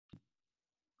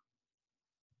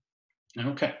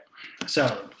Okay, so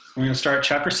we're going to start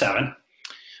chapter 7,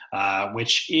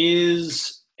 which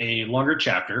is a longer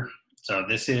chapter. So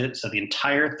the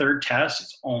entire third test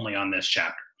is only on this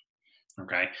chapter.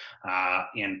 Okay,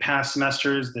 in past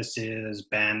semesters, this has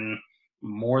been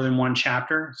more than one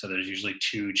chapter. So there's usually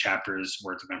 2 chapters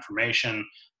worth of information.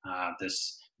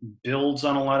 This builds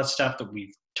on a lot of stuff that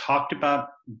we've talked about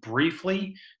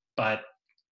briefly, but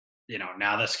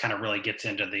now this kind of really gets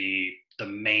into the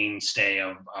mainstay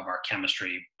of our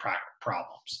chemistry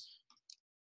problems.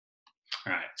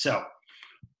 All right, so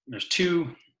there's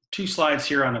two slides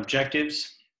here on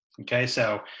objectives. Okay,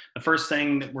 so the first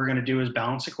thing that we're going to do is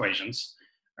balance equations.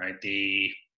 All right,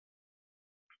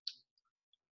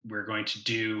 we're going to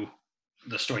do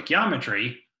the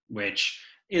stoichiometry, which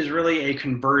is really a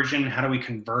conversion. How do we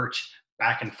convert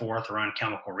back and forth around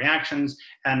chemical reactions?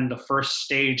 And the first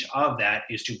stage of that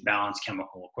is to balance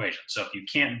chemical equations. So if you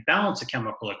can't balance a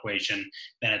chemical equation,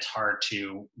 then it's hard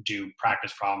to do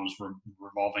practice problems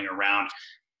revolving around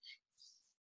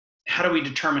how do we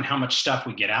determine how much stuff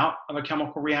we get out of a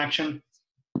chemical reaction.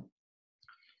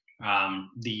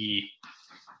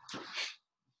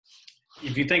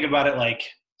 If you think about it, like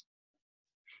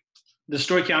the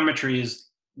stoichiometry is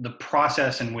the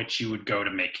process in which you would go to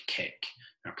make a cake.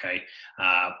 Okay,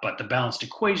 but the balanced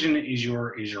equation is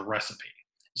your recipe.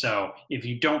 So if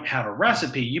you don't have a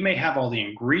recipe, you may have all the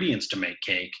ingredients to make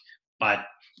cake, but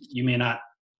you may not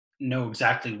know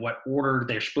exactly what order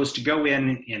they're supposed to go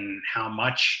in how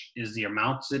much is the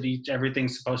amounts that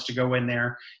everything's supposed to go in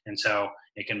there. And so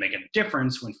it can make a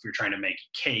difference when you're trying to make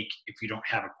a cake if you don't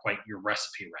have quite your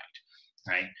recipe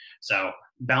right. So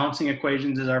balancing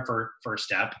equations is our first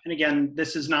step. And again,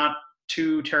 this is not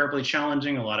too terribly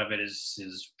challenging. A lot of it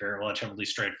is very relatively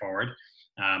straightforward.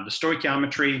 The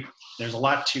stoichiometry, there's a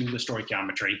lot to the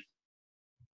stoichiometry.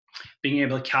 Being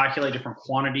able to calculate different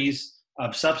quantities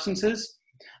of substances,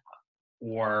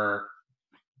 or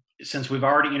since we've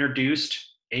already introduced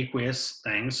aqueous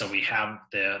things, so we have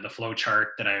the flow chart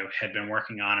that I had been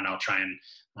working on, and I'll try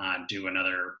and do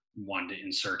another one to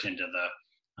insert into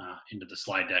the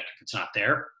slide deck if it's not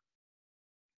there.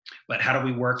 But how do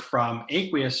we work from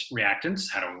aqueous reactants?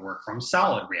 How do we work from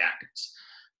solid reactants?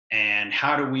 And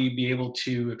how do we be able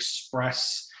to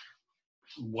express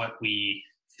what we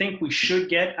think we should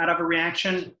get out of a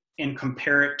reaction and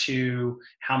compare it to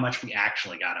how much we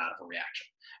actually got out of a reaction?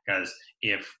 Because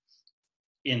if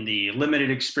in the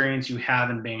limited experience you have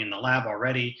in being in the lab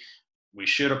already, we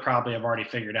should have probably have already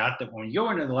figured out that when you go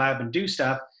into the lab and do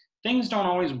stuff, things don't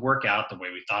always work out the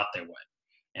way we thought they would.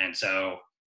 And so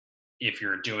if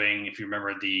you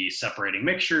remember the separating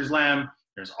mixtures lab,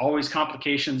 there's always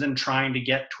complications in trying to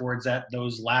get towards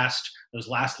those last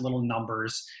little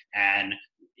numbers, and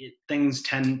things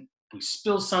tend, we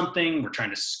spill something, we're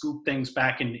trying to scoop things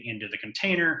back into the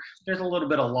container. There's a little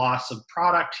bit of loss of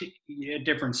product at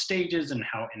different stages and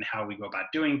how we go about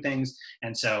doing things.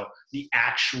 And so the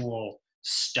actual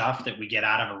stuff that we get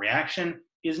out of a reaction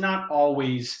is not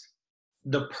always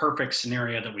the perfect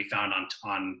scenario that we found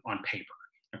on paper.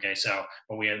 Okay, so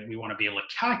but we want to be able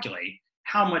to calculate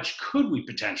how much could we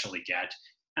potentially get,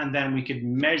 and then we could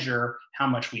measure how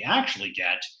much we actually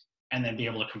get, and then be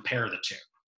able to compare the two.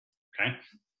 Okay.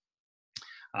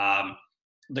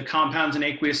 The compounds in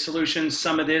aqueous solutions,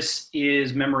 some of this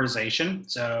is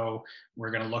memorization. So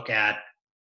we're going to look at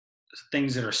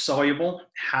things that are soluble,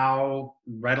 how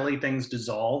readily things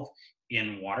dissolve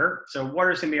in water. So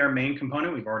water is going to be our main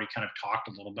component. We've already kind of talked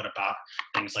a little bit about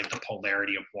things like the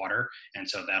polarity of water, and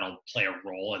so that'll play a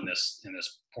role in this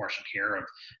portion here of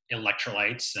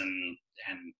electrolytes and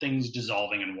things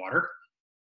dissolving in water.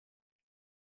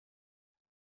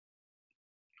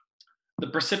 The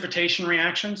precipitation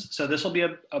reactions. So this will be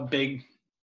a big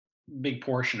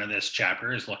portion of this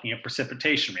chapter, is looking at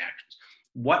precipitation reactions.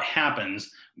 What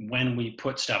happens when we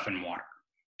put stuff in water?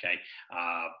 Okay.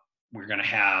 We're going to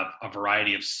have a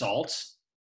variety of salts.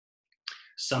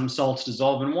 Some salts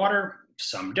dissolve in water,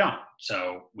 some don't.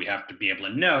 So we have to be able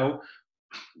to know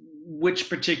which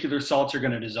particular salts are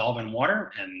going to dissolve in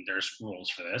water, and there's rules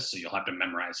for this, so you'll have to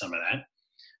memorize some of that.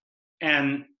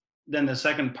 And then the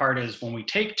second part is when we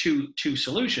take two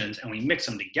solutions and we mix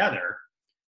them together,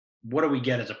 what do we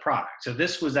get as a product? So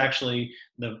this was actually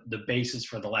the basis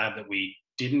for the lab that we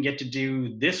didn't get to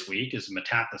do this week, is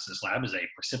metathesis lab, is a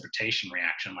precipitation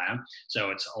reaction lab. So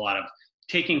it's a lot of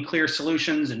taking clear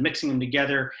solutions and mixing them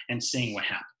together and seeing what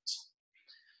happens.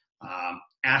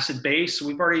 Acid base,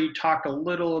 we've already talked a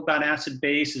little about acid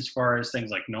base as far as things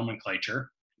like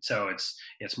nomenclature. So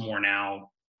it's more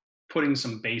now putting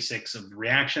some basics of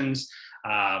reactions.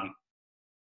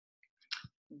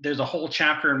 there's a whole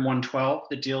chapter in 112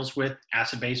 that deals with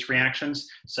acid-base reactions.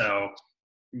 So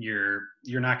you're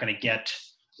not going to get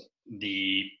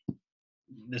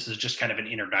this is just kind of an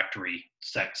introductory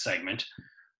segment.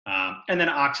 And then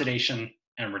oxidation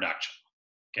and reduction.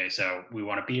 Okay, so we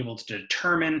want to be able to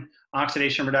determine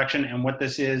oxidation reduction, and what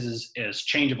this is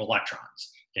change of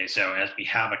electrons. Okay, so as we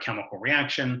have a chemical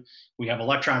reaction, we have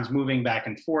electrons moving back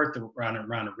and forth around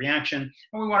a reaction,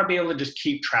 and we want to be able to just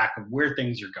keep track of where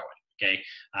things are going. Okay,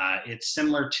 it's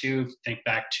similar to, think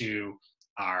back to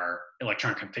our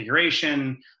electron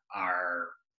configuration, our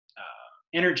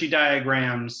energy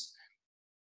diagrams,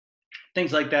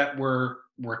 things like that.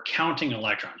 We're counting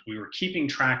electrons. We were keeping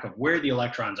track of where the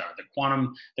electrons are, the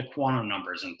quantum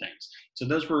numbers and things. So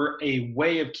those were a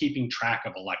way of keeping track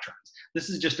of electrons. This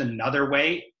is just another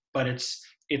way, but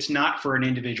it's not for an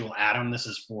individual atom. This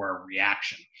is for a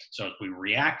reaction. So if we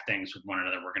react things with one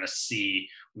another, we're going to see,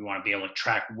 we want to be able to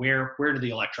track where do the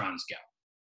electrons go.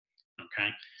 Okay.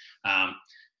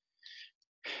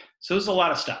 So there's a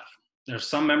lot of stuff. There's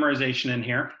some memorization in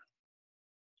here.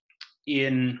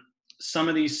 In some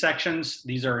of these sections,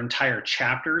 these are entire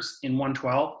chapters in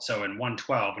 112. So in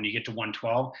 112, when you get to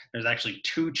 112, there's actually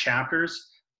 2 chapters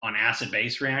on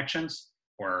acid-base reactions,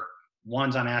 or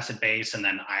one's on acid-base and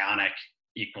then ionic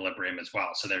equilibrium as well.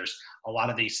 So there's a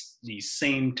lot of these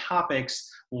same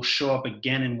topics will show up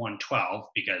again in 112,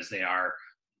 because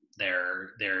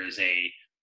there is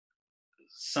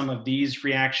some of these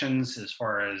reactions, as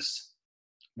far as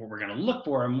what we're going to look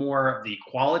for, are more of the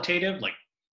qualitative, like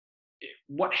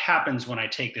what happens when I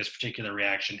take this particular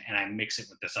reaction and I mix it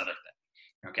with this other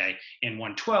thing. Okay, in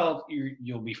 112,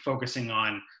 you'll be focusing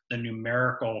on the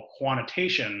numerical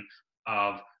quantitation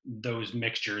of those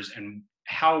mixtures and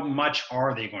how much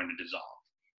are they going to dissolve.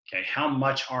 Okay, how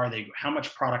much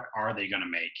product are they going to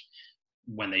make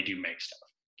when they do make stuff.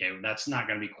 Okay, that's not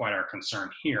going to be quite our concern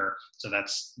here, so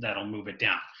that'll move it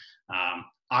down.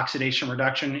 Oxidation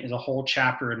reduction is a whole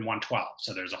chapter in 112.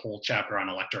 So there's a whole chapter on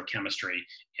electrochemistry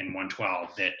in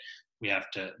 112 that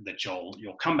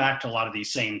you'll come back to a lot of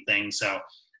these same things. So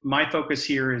my focus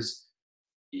here is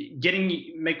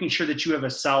making sure that you have a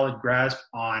solid grasp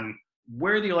on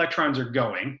where the electrons are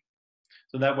going.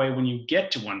 So that way, when you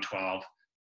get to 112,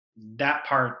 that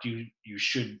part you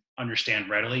should understand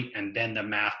readily, and then the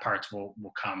math parts will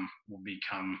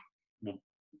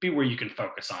be where you can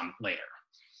focus on later.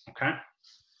 Okay.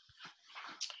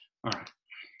 All right.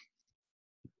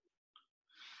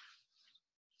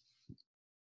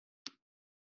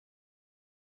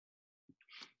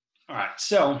 All right.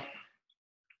 So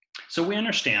we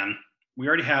understand, we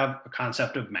already have a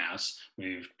concept of mass.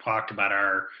 We've talked about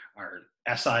our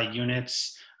SI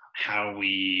units, how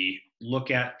we look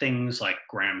at things like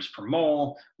grams per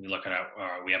mole. We look at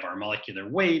we have our molecular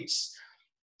weights.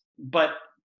 But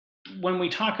when we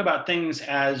talk about things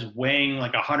as weighing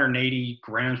like 180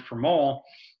 grams per mole,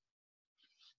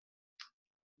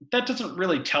 that doesn't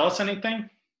really tell us anything.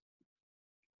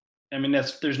 I mean,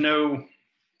 there's no,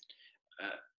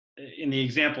 in the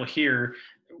example here,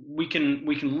 we can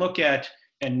look at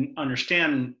and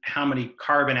understand how many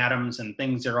carbon atoms and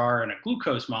things there are in a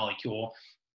glucose molecule,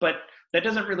 but that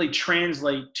doesn't really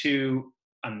translate to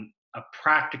a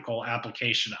practical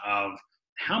application of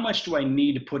how much do I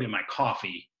need to put in my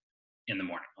coffee in the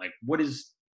morning? Like, what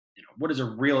is a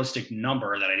realistic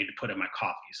number that I need to put in my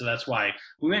coffee? So that's why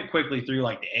we went quickly through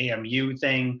like the AMU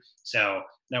thing. So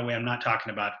that way I'm not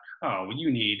talking about, oh, well, you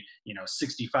need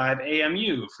 65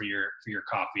 AMU for your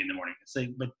coffee in the morning.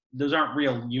 But those aren't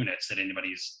real units that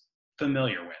anybody's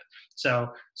familiar with.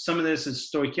 So some of this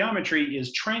is stoichiometry,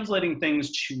 is translating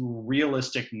things to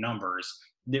realistic numbers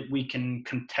that we can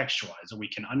contextualize, that we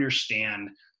can understand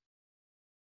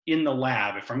in the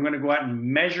lab. If I'm going to go out and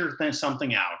measure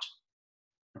something out,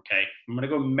 okay, I'm going to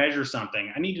go measure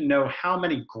something, I need to know how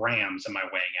many grams am I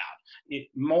weighing out.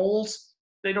 Moles,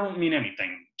 they don't mean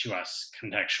anything to us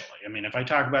contextually. I mean, if I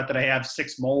talk about that I have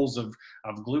 6 moles of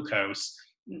glucose,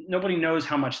 nobody knows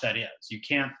how much that is. You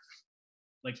can't,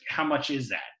 like, how much is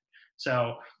that?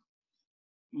 So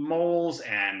moles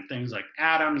and things like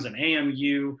atoms and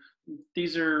AMU,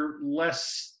 these are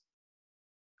less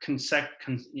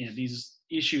these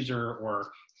issues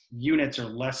or units are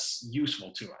less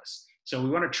useful to us. So we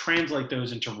want to translate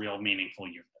those into real meaningful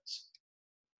units.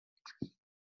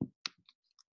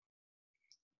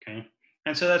 Okay,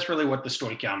 and so that's really what the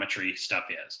stoichiometry stuff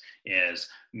is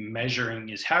measuring,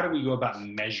 is how do we go about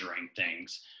measuring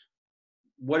things?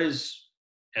 What is,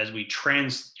 as we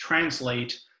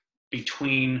translate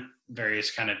between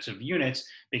various kinds of units,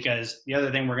 because the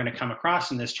other thing we're going to come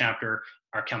across in this chapter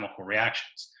are chemical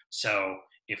reactions. So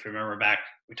if you remember back,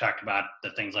 we talked about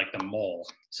the things like the mole.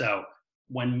 So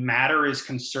when matter is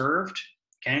conserved,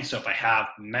 okay, so if I have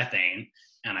methane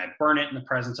and I burn it in the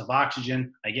presence of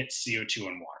oxygen, I get CO2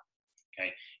 and water,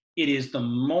 okay? It is the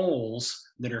moles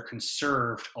that are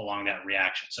conserved along that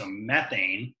reaction. So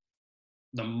methane,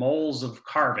 the moles of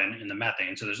carbon in the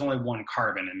methane, so there's only one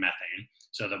carbon in methane,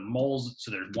 so the moles, so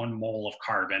there's 1 mole of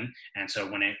carbon, and so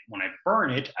when I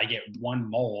burn it, I get 1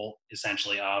 mole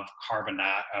essentially of carbon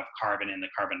in the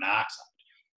carbon dioxide,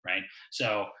 right?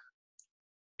 So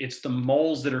it's the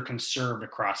moles that are conserved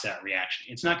across that reaction.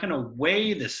 It's not going to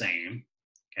weigh the same,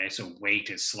 okay? So weight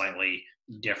is slightly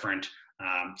different.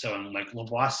 So in like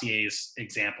Lavoisier's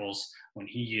examples, when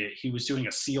he was doing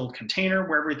a sealed container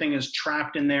where everything is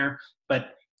trapped in there,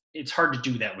 but it's hard to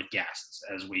do that with gases.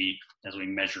 As we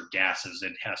measure gases,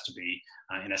 it has to be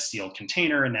in a sealed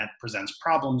container, and that presents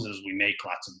problems as we make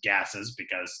lots of gases,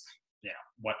 because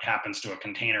what happens to a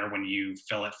container when you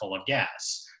fill it full of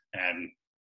gas? And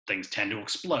things tend to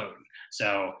explode.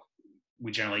 So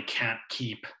we generally can't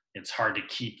keep, it's hard to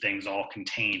keep things all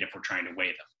contained if we're trying to weigh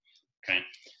them, okay?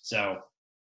 So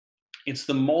it's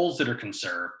the moles that are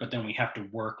conserved, but then we have to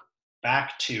work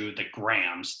back to the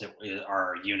grams that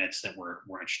are units that we're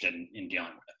interested in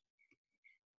dealing with.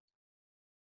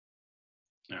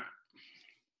 All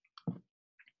right.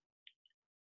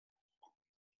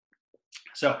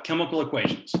 So chemical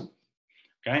equations,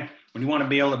 okay? When you want to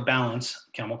be able to balance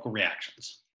chemical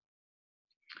reactions,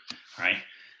 all right?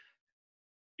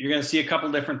 You're going to see a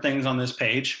couple different things on this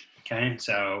page, okay?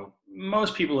 So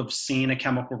most people have seen a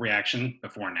chemical reaction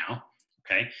before now,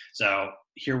 okay? So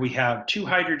here we have 2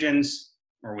 hydrogens,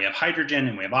 or we have hydrogen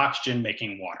and we have oxygen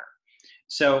making water.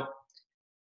 So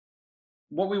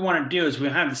what we want to do is we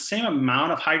have the same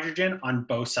amount of hydrogen on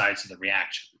both sides of the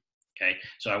reaction, okay?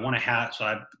 So I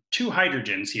have 2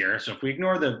 hydrogens here. So if we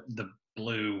ignore the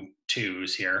blue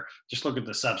 2s here, just look at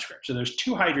the subscript. So there's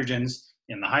 2 hydrogens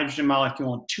in the hydrogen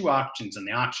molecule and 2 oxygens in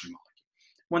the oxygen molecule.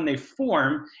 When they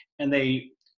form and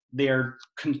they are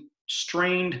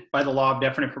constrained by the law of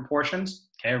definite proportions,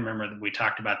 okay, remember that we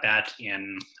talked about that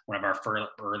in one of our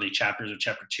early chapters of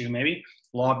chapter 2 maybe.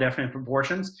 Law of definite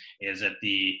proportions is that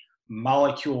the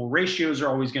molecule ratios are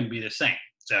always going to be the same.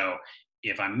 So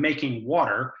if I'm making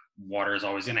water, water is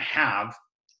always going to have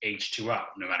H2O.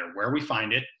 No matter where we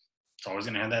find it, it's always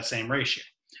going to have that same ratio.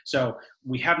 So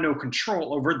we have no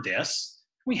control over this.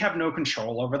 We have no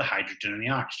control over the hydrogen and the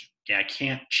oxygen. Okay, I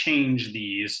can't change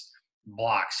these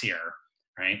blocks here,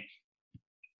 right?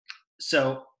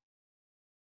 So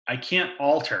I can't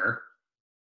alter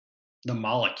the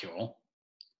molecule,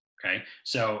 okay?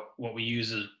 So what we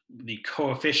use is the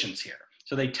coefficients here.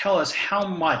 So they tell us how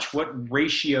much, what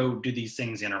ratio do these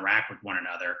things interact with one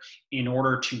another in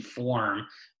order to form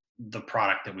the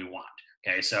product that we want,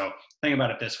 okay? So think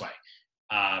about it this way.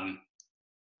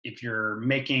 If you're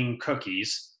making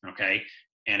cookies, okay,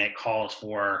 and it calls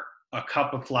for a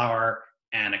cup of flour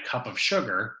and a cup of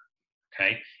sugar,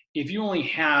 okay, if you only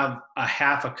have a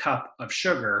half a cup of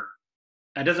sugar,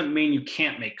 that doesn't mean you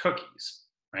can't make cookies,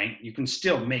 right? You can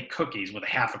still make cookies with a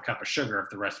half a cup of sugar if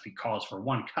the recipe calls for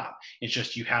 1 cup. It's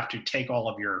just you have to take all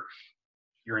of your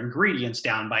ingredients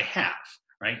down by half,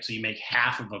 right? So you make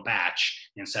half of a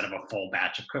batch instead of a full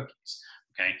batch of cookies,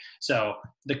 okay? So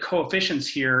the coefficients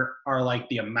here are like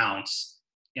the amounts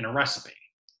in a recipe,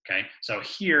 okay? So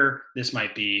here, this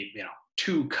might be,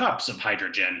 2 cups of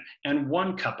hydrogen, and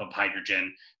 1 cup of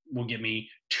hydrogen will give me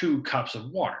 2 cups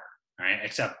of water, right?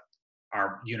 Except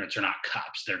our units are not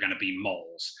cups, they're gonna be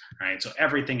moles, right? So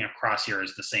everything across here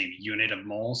is the same unit of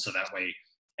moles, so that way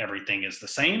everything is the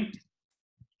same,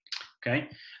 okay?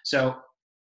 So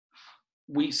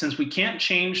since we can't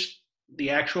change the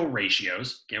actual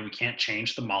ratios, okay, we can't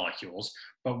change the molecules,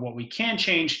 but what we can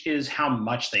change is how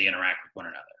much they interact with one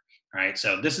another, right?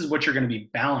 So this is what you're gonna be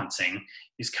balancing,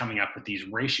 is coming up with these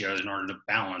ratios in order to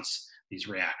balance these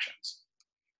reactions,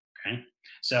 okay?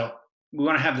 So we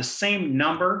wanna have the same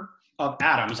number of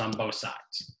atoms on both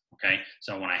sides, okay?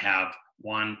 So when I have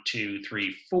 1, 2,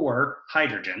 3, 4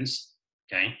 hydrogens,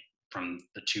 okay, from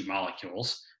the 2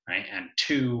 molecules, right, and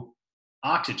 2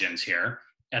 oxygens here,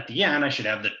 at the end I should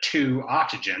have the 2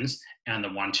 oxygens and the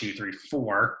 1, 2, 3,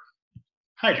 4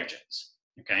 hydrogens,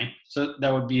 okay? So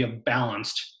that would be a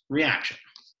balanced reaction,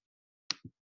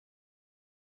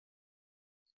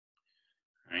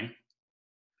 right?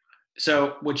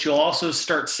 So what you'll also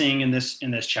start seeing in this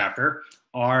chapter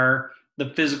are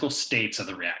the physical states of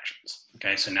the reactions.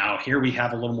 Okay, so now here we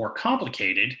have a little more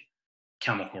complicated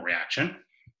chemical reaction.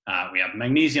 We have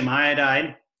magnesium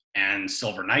iodide and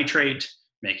silver nitrate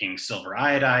making silver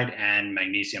iodide and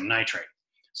magnesium nitrate.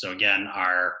 So again,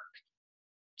 our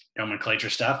nomenclature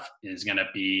stuff is going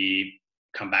to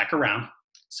come back around.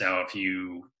 So if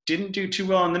you didn't do too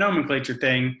well on the nomenclature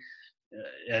thing,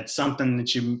 it's something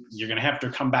that you're going to have to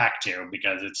come back to,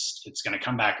 because it's going to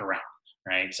come back around,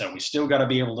 right? So we still got to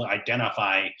be able to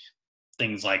identify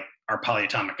things like our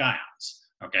polyatomic ions.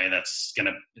 Okay, that's going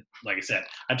to, like I said,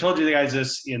 I told you guys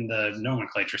this in the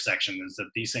nomenclature section, is that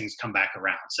these things come back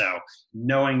around. So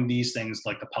knowing these things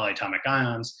like the polyatomic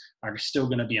ions are still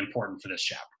going to be important for this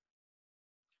chapter.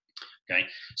 Okay,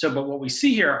 so but what we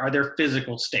see here are their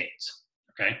physical states.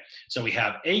 Okay, so we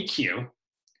have AQ,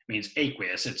 means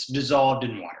aqueous, it's dissolved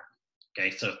in water. Okay,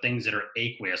 so things that are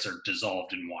aqueous are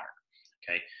dissolved in water.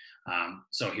 Okay,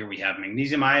 so here we have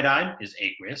magnesium iodide is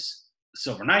aqueous,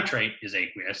 silver nitrate is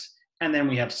aqueous, and then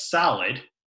we have solid.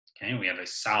 Okay, we have a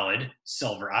solid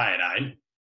silver iodide,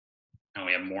 and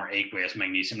we have more aqueous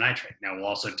magnesium nitrate. Now we'll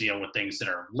also deal with things that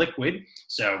are liquid.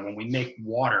 So when we make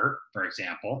water, for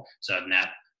example, so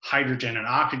that hydrogen and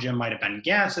oxygen might have been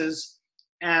gases,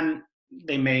 and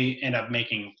they may end up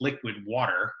making liquid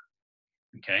water.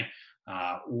 Okay,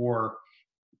 or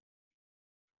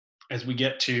as we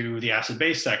get to the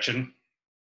acid-base section,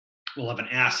 we'll have an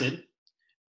acid,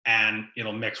 and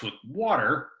it'll mix with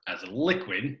water as a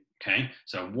liquid. Okay,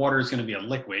 so water is going to be a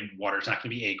liquid. Water is not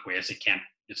going to be aqueous.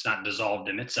 It's not dissolved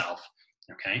in itself.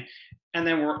 Okay, and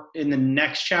then we're in the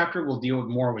next chapter, we'll deal with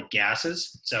more with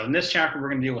gases. So in this chapter, we're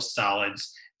going to deal with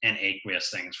solids and aqueous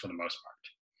things for the most part.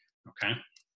 Okay.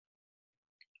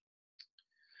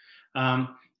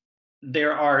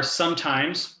 There are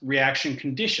sometimes reaction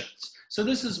conditions. So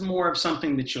this is more of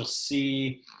something that you'll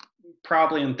see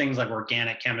probably in things like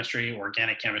organic chemistry.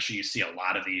 Organic chemistry, you see a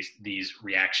lot of these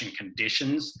reaction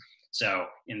conditions. So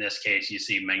in this case, you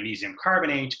see magnesium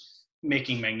carbonate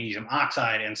making magnesium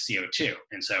oxide and CO2.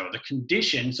 And so the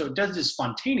condition, so it does this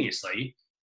spontaneously.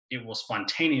 It will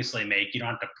spontaneously make, you don't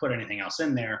have to put anything else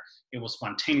in there, it will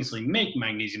spontaneously make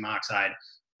magnesium oxide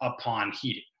upon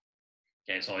heating.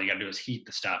 Okay, so all you got to do is heat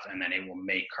the stuff, and then it will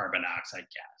make carbon dioxide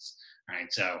gas. All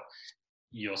right, so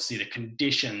you'll see the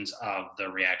conditions of the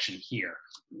reaction here.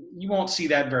 You won't see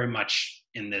that very much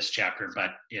in this chapter,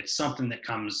 but it's something that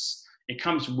comes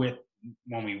with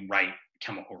when we write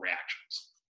chemical reactions.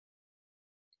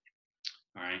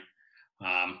 All right,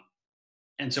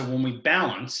 and so when we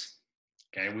balance,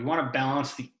 okay, we want to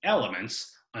balance the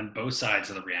elements on both sides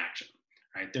of the reaction.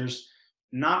 Right, there's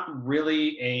not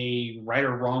really a right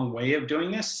or wrong way of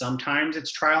doing this. Sometimes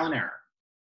it's trial and error.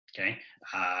 Okay,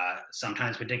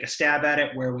 sometimes we take a stab at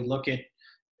it where we look at,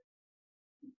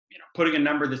 putting a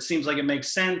number that seems like it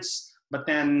makes sense, but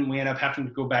then we end up having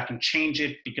to go back and change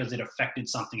it because it affected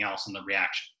something else in the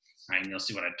reaction. Right, and you'll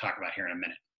see what I talk about here in a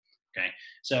minute. Okay,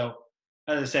 so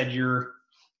as I said, your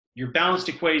balanced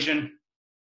equation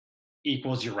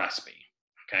equals your recipe.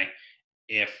 Okay,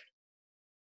 if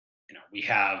we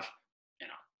have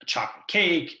a chocolate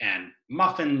cake and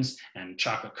muffins and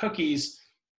chocolate cookies,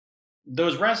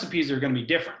 those recipes are going to be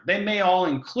different. They may all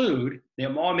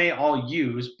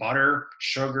use butter,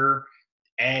 sugar,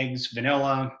 eggs,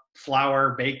 vanilla,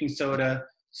 flour, baking soda,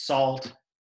 salt,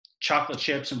 chocolate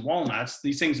chips, and walnuts.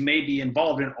 These things may be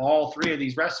involved in all three of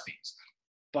these recipes,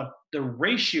 but the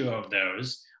ratio of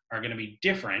those are going to be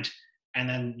different, and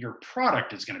then your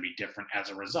product is going to be different as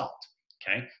a result.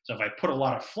 Okay, so if I put a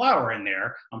lot of flour in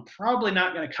there, I'm probably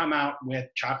not going to come out with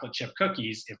chocolate chip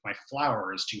cookies. If my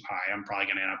flour is too high, I'm probably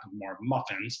going to end up with more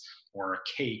muffins or a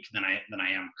cake than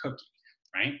I am cookie,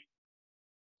 right?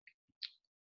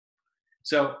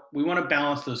 So we want to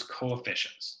balance those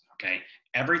coefficients. Okay,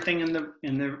 everything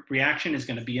in the reaction is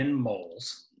going to be in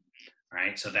moles,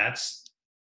 right? So that's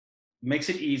makes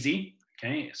it easy.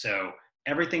 Okay, so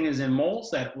everything is in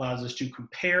moles. That allows us to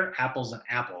compare apples and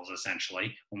apples,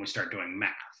 essentially, when we start doing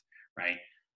math, right?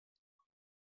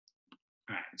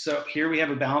 All right, so here we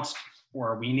have a balance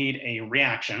where we need a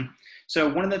reaction. So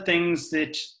one of the things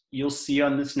that you'll see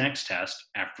on this next test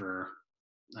after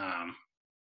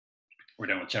we're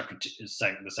done with chapter two, the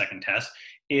second test,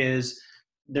 is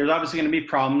there's obviously going to be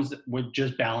problems with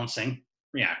just balancing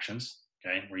reactions,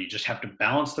 okay, where you just have to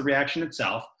balance the reaction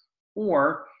itself,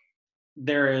 or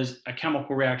there is a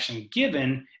chemical reaction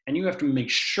given and you have to make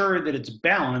sure that it's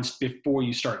balanced before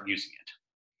you start using it.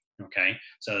 Okay,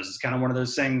 so this is kind of one of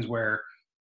those things where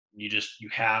you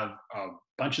have a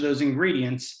bunch of those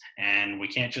ingredients and we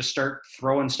can't just start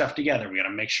throwing stuff together. We got to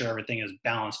make sure everything is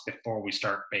balanced before we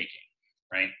start baking,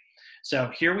 right?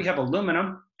 So here we have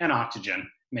aluminum and oxygen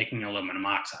making aluminum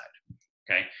oxide.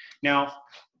 Okay, now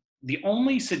the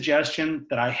only suggestion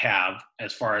that I have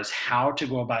as far as how to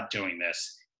go about doing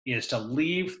this is to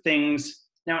leave things.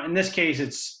 Now, in this case,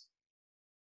 it's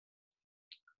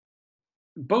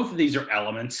both of these are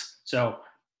elements. So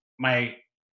my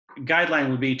guideline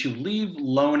would be to leave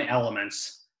lone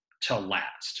elements till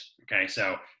last. Okay,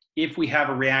 so if we have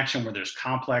a reaction where there's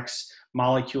complex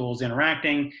molecules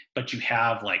interacting, but you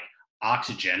have like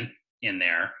oxygen in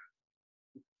there,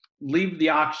 leave the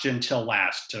oxygen till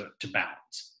last to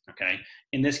balance. Okay,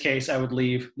 in this case, I would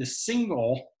leave the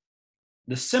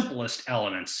simplest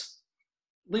elements,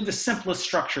 leave the simplest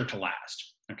structure to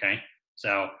last. Okay,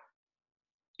 so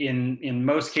in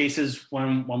most cases,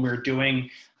 when we're doing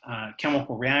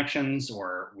chemical reactions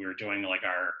or we're doing like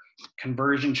our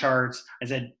conversion charts, I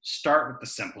said start with the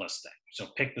simplest thing. So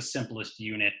pick the simplest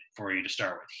unit for you to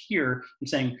start with. Here, I'm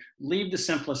saying leave the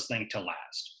simplest thing to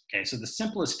last. Okay, so the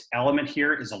simplest element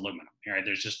here is aluminum. All right,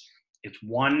 it's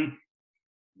one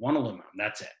aluminum.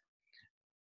 That's it.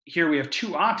 Here we have two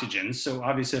oxygens, so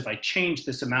obviously if I change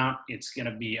this amount, it's going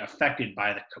to be affected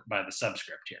by the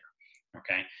subscript here.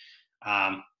 Okay.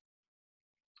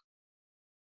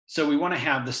 So we want to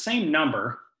have the same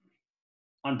number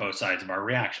on both sides of our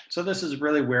reaction. So this is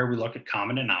really where we look at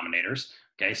common denominators.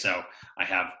 Okay, so I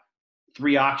have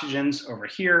 3 oxygens over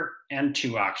here and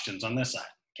 2 oxygens on this side.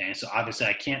 Okay, so obviously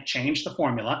I can't change the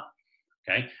formula.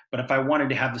 Okay, but if I wanted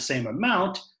to have the same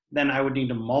amount, then I would need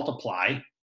to multiply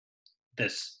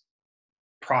this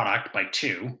product by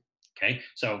 2. Okay,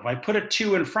 so if I put a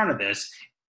 2 in front of this,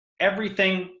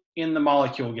 everything in the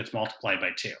molecule gets multiplied by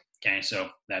 2. Okay, so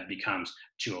that becomes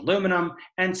 2 aluminum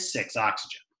and 6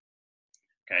 oxygen.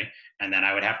 Okay, and then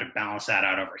I would have to balance that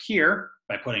out over here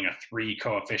by putting a 3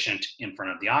 coefficient in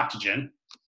front of the oxygen.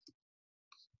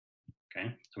 Okay,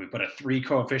 so we put a 3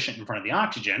 coefficient in front of the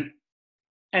oxygen,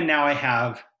 and now I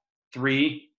have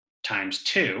 3 times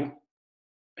 2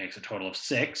 makes a total of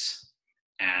 6,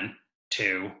 and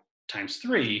 2 times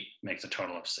 3 makes a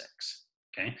total of 6.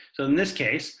 Okay, so in this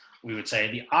case, we would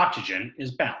say the oxygen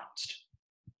is balanced.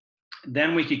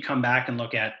 Then we could come back and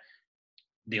look at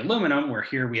the aluminum, where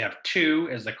here we have 2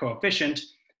 as the coefficient,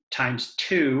 times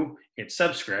 2 its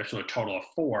subscript, so a total of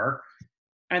 4.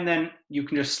 And then you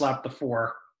can just slap the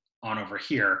 4 on over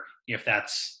here if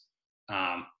that's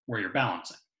where you're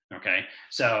balancing. Okay,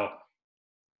 so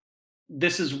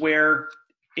this is where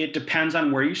it depends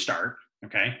on where you start.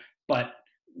 Okay, but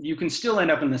you can still end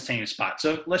up in the same spot.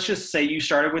 So let's just say you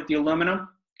started with the aluminum.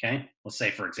 Okay, let's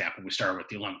say, for example, we started with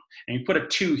the aluminum, and you put a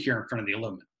 2 here in front of the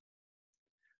aluminum.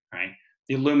 Right,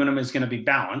 the aluminum is going to be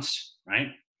balanced, right?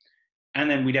 And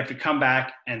then we'd have to come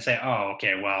back and say, oh,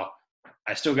 okay, well,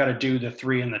 I still got to do the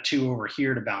 3 and the 2 over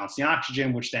here to balance the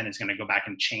oxygen, which then is going to go back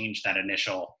and change that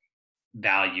initial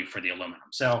value for the aluminum.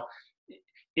 So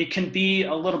it can be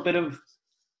a little bit of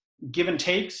give and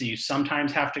take. So you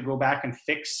sometimes have to go back and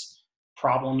fix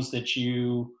problems that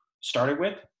you started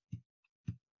with.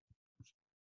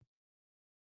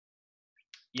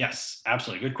 Yes,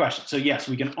 absolutely. Good question. So yes,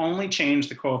 we can only change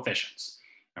the coefficients.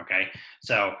 Okay,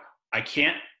 so I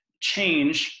can't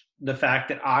change the fact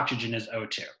that oxygen is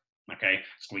O2. Okay,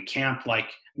 so we can't like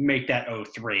make that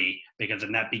O3 because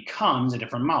then that becomes a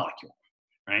different molecule,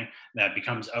 right? That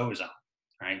becomes ozone,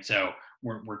 right? So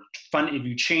if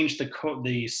you change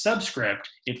the subscript,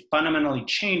 it fundamentally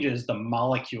changes the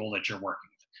molecule that you're working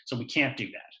with. So we can't do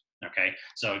that. Okay,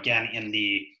 so again, in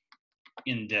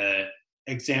the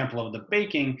example of the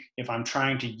baking, if I'm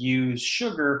trying to use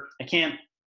sugar, I can't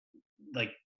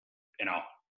like,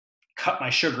 cut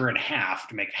my sugar in half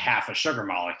to make half a sugar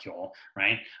molecule,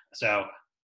 right? So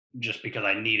just because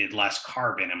I needed less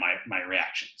carbon in my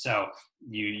reaction. So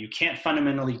you can't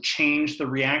fundamentally change the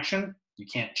reaction. You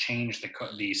can't change the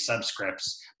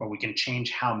subscripts, but we can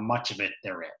change how much of it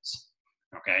there is.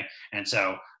 Okay, and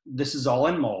so this is all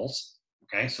in moles.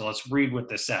 Okay, so let's read what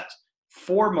this says.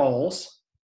 4 moles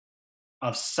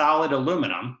of solid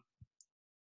aluminum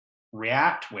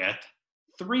react with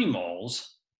 3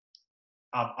 moles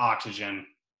of oxygen,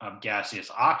 of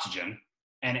gaseous oxygen,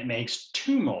 and it makes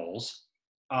 2 moles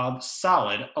of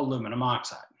solid aluminum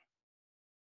oxide.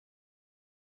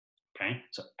 Okay,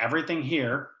 so everything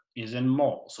here is in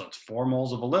moles. So it's 4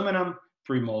 moles of aluminum,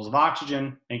 3 moles of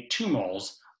oxygen, make 2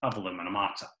 moles of aluminum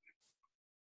oxide.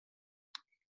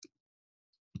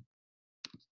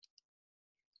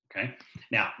 Okay,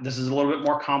 now this is a little bit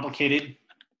more complicated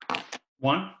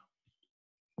one.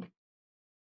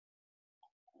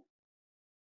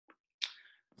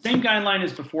 Same guideline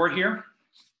as before here.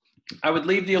 I would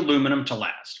leave the aluminum to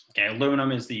last. Okay,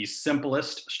 aluminum is the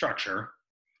simplest structure.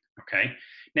 Okay,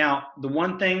 now the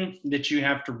one thing that you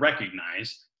have to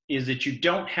recognize is that you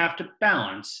don't have to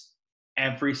balance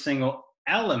every single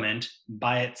element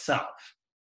by itself.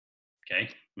 Okay,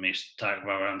 let me talk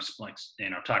about what I'm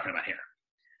talking about here.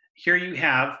 Here you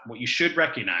have what you should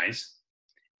recognize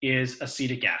is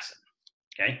acetic acid.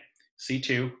 Okay,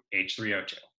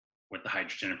 C2H3O2 with the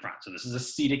hydrogen in front. So this is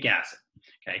acetic acid.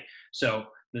 Okay, so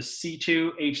the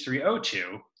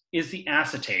C2H3O2 is the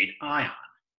acetate ion,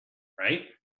 right?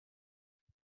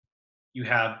 You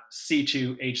have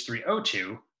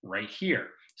C2H3O2 right here.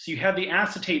 So you have the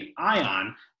acetate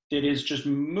ion that is just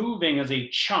moving as a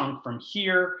chunk from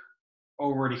here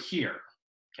over to here.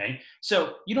 Okay,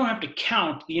 so you don't have to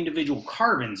count the individual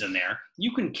carbons in there.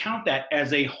 You can count that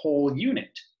as a whole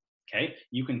unit. Okay,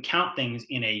 you can count things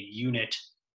in a unit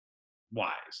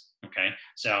wise. Okay,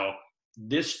 so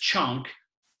this chunk,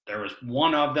 there was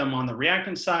one of them on the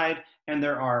reactant side, and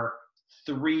there are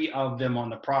three of them on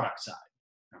the product side.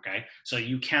 Okay, so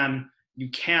you can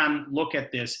look at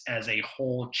this as a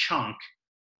whole chunk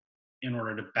in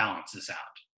order to balance this out.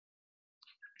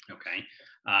 Okay.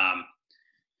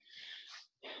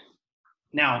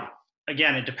 Now,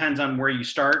 again, it depends on where you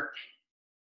start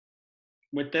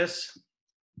with this.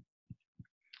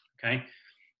 Okay.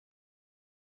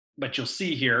 But you'll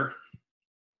see here,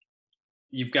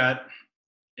 you've got,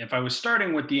 if I was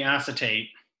starting with the acetate,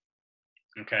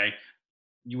 okay,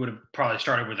 you would have probably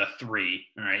started with a 3,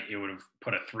 all right? You would have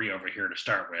put a 3 over here to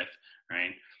start with,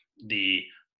 right?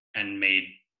 And made,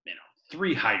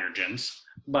 3 hydrogens,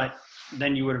 but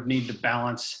then you would have needed to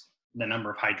balance the number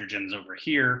of hydrogens over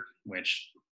here,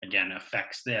 which again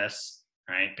affects this,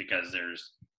 right? Because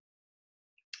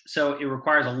so it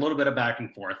requires a little bit of back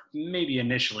and forth, maybe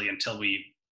initially until we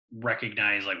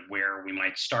recognize like where we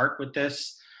might start with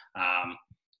this.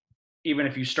 Even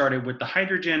if you started with the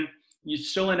hydrogen, you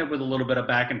still end up with a little bit of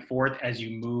back and forth as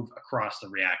you move across the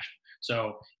reaction.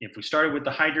 So if we started with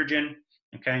the hydrogen,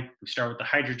 okay, we start with the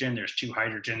hydrogen, there's 2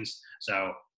 hydrogens.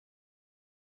 So,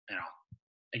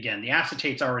 again, the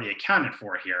acetate's already accounted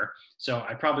for here. So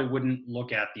I probably wouldn't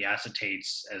look at the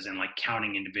acetates as in like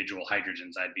counting individual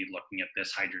hydrogens. I'd be looking at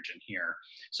this hydrogen here.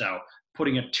 So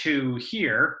putting a 2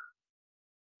 here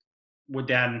would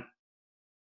then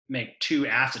make 2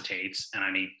 acetates, and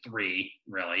I need 3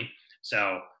 really.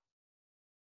 So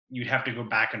you'd have to go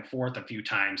back and forth a few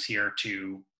times here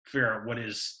to figure out what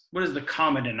is the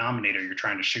common denominator you're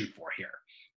trying to shoot for here.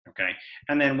 Okay,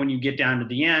 and then when you get down to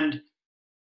the end,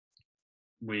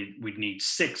 we'd need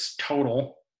 6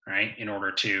 total, right, in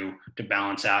order to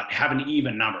balance out, have an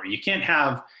even number. You can't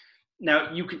have,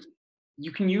 now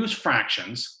you can use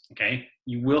fractions, okay?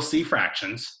 You will see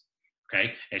fractions,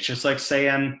 okay? It's just like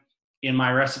saying in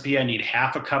my recipe, I need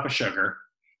half a cup of sugar,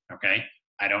 okay?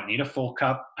 I don't need a full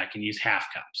cup, I can use half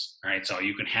cups, right? So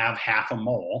you can have half a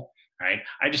mole, right?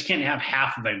 I just can't have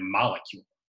half of a molecule,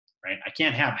 right? I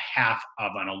can't have half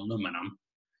of an aluminum,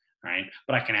 right?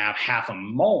 But I can have half a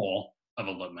mole of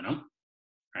aluminum,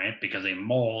 right? Because a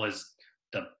mole is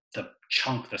the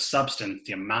chunk, the substance,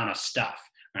 the amount of stuff,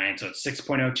 right? So it's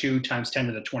 6.02 times 10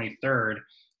 to the 23rd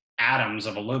atoms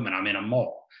of aluminum in a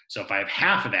mole. So if I have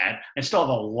half of that, I still have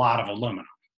a lot of aluminum,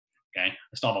 okay?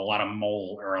 I still have a lot of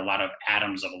mole or a lot of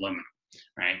atoms of aluminum,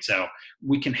 right? So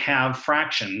we can have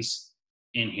fractions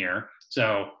in here.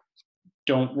 So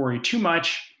don't worry too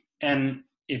much. And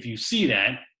if you see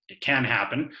that, it can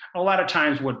happen. A lot of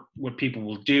times what people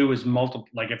will do is multiply,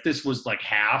 like if this was like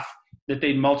half, that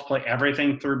they'd multiply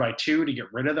everything through by 2 to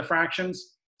get rid of the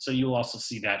fractions. So you'll also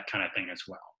see that kind of thing as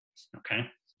well, okay?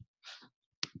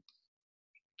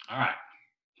 All right,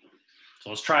 so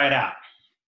let's try it out.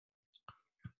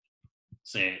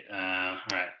 Say, all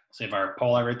right, see if our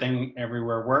pull everything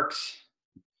everywhere works.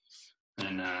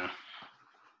 And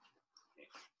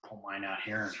pull mine out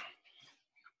here.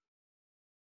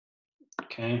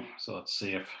 Okay, so let's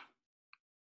see if,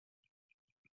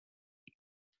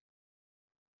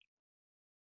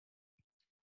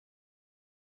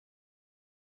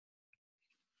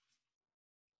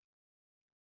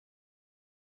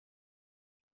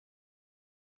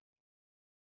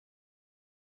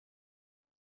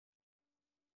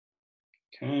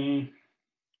 okay.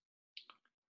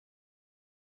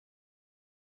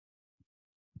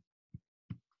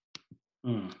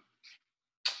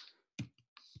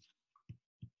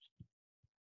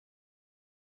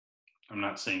 I'm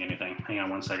not seeing anything. Hang on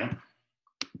one second.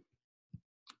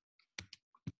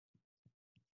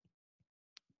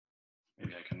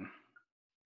 Maybe I can.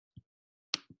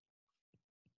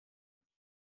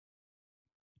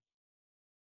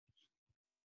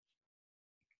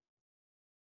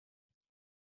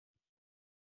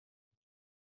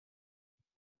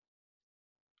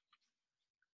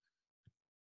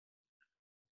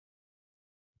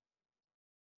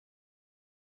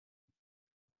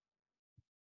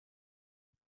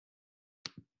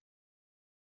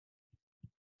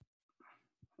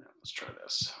 Let's try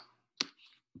this.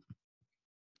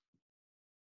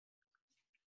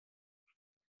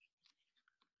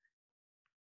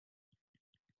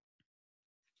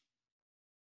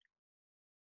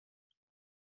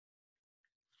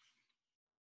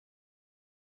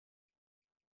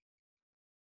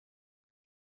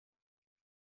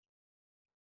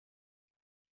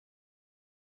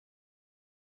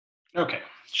 Okay,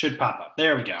 should pop up.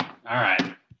 There we go. All right.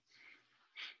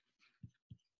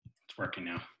 It's working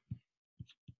now.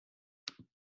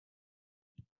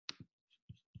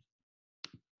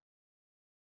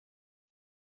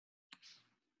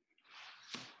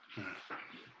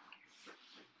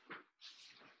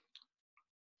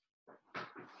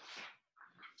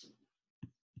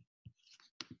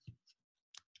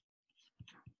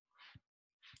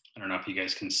 I don't know if you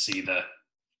guys can see the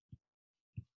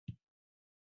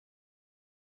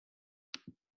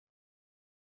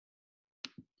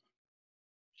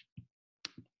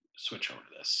switch over to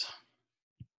this.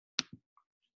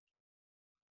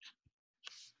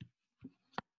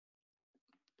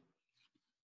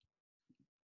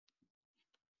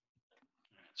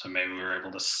 So maybe we were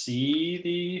able to see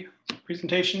the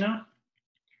presentation now,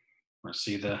 or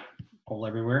see the hole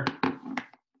everywhere.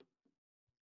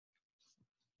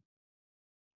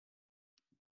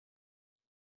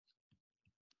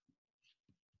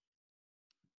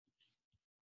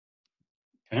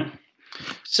 Okay.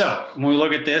 So when we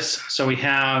look at this, so we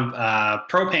have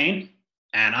propane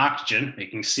and oxygen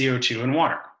making CO2 and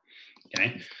water.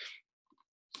 Okay.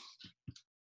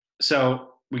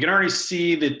 So we can already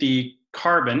see that the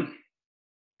carbon,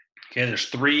 okay, there's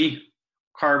 3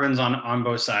 carbons on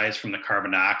both sides from the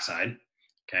carbon dioxide.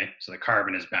 Okay, so the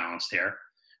carbon is balanced here.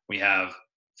 We have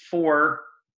 4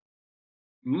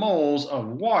 moles of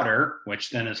water,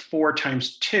 which then is 4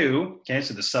 times 2. Okay,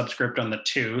 so the subscript on the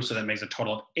 2, so that makes a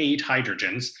total of 8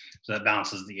 hydrogens. So that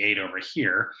balances the 8 over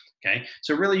here. Okay,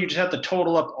 so really you just have to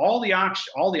total up all the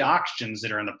oxygens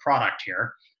that are in the product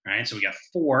here. Right, so we got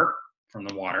 4 from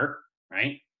the water,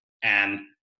 right, and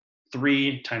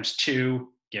 3 times 2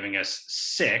 giving us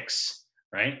 6,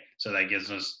 right? So that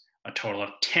gives us a total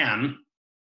of 10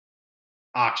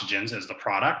 oxygens as the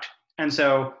product. And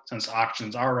so since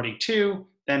oxygen's already 2,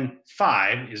 then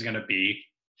 5 is going to be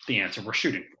the answer we're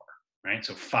shooting for, right?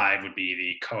 So 5 would be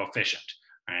the coefficient,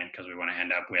 right? Because we want to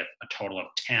end up with a total of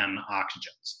 10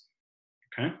 oxygens,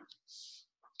 okay?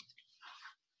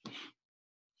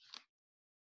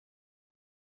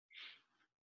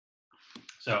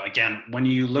 So again, when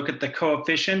you look at the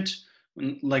coefficient,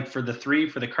 like for the 3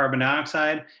 for the carbon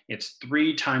dioxide, it's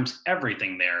 3 times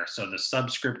everything there. So the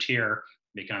subscript here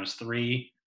becomes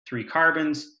 3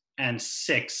 carbons and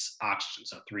 6 oxygens.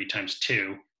 So 3 times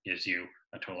 2 gives you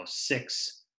a total of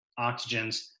 6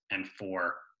 oxygens, and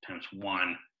 4 times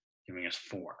 1 giving us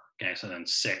 4. Okay, so then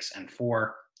 6 and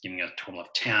 4 giving us a total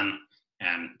of 10,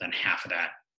 and then half of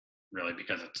that really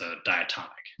because it's a diatomic.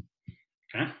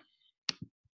 Okay.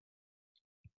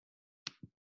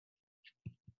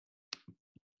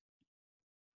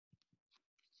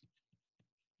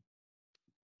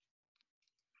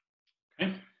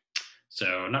 Okay.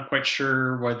 So not quite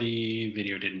sure why the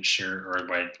video didn't share, or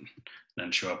why it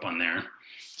didn't show up on there.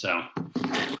 So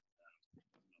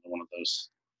one of those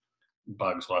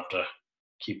bugs we'll have to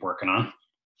keep working on.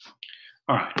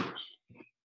 All right.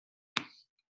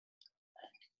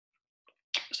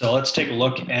 So let's take a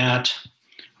look at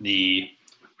the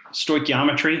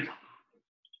stoichiometry.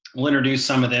 We'll introduce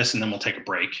some of this and then we'll take a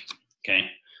break. Okay.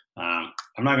 I'm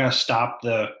not going to stop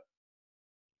the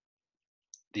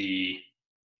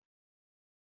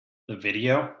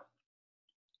video.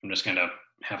 I'm just going to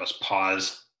have us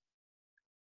pause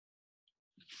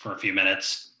for a few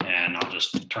minutes, and I'll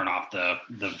just turn off the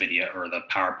video or the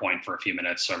PowerPoint for a few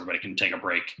minutes so everybody can take a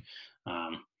break.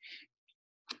 All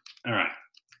right.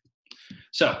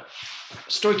 So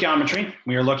stoichiometry,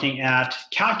 we are looking at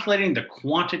calculating the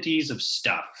quantities of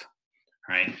stuff,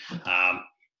 right?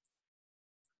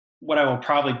 What I will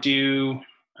probably do,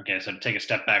 okay, so to take a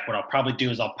step back, what I'll probably do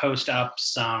is I'll post up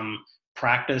some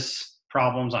practice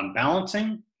problems on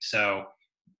balancing. So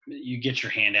you get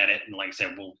your hand at it, and like I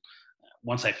said,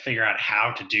 once I figure out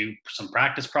how to do some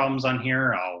practice problems on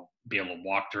here, I'll be able to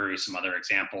walk through some other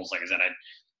examples. Like I said,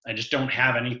 I just don't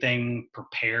have anything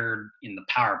prepared in the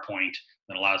PowerPoint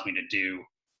that allows me to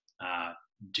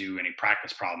do any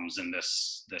practice problems in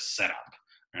this setup.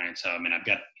 All right, so I mean, I've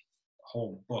got a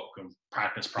whole book of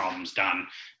practice problems done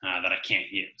that I can't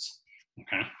use.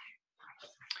 Okay.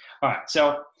 All right,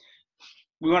 so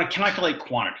we want to calculate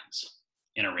quantities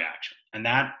in a reaction, and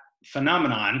that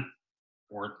phenomenon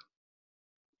or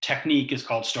technique is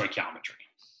called stoichiometry.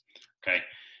 Okay,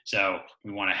 so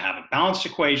we want to have a balanced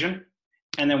equation,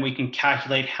 and then we can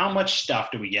calculate how much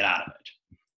stuff do we get out of it.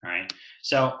 All right,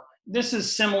 so this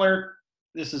is similar.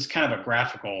 This is kind of a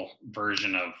graphical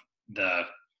version of the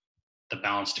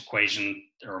balanced equation,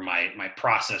 or my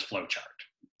process flow chart.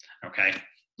 Okay,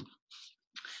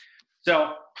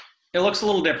 so it looks a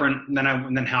little different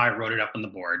than how I wrote it up on the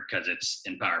board because it's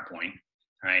in PowerPoint,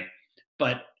 right?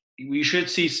 But you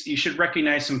should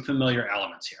recognize some familiar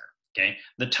elements here. Okay,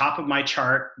 the top of my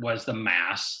chart was the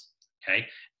mass. Okay,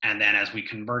 and then as we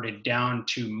converted down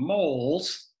to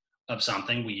moles of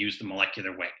something, we used the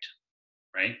molecular weight,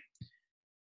 right?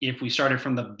 If we started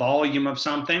from the volume of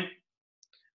something,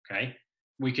 okay,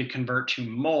 we could convert to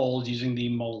moles using the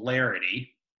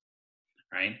molarity,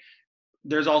 right?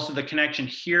 There's also the connection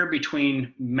here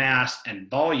between mass and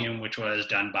volume, which was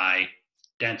done by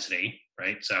density,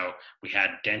 right? So we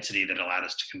had density that allowed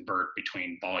us to convert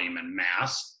between volume and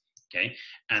mass, okay?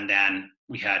 And then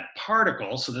we had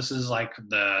particles. So this is like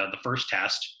the first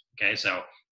test, okay? So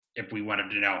if we wanted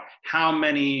to know how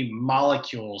many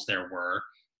molecules there were,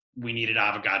 we needed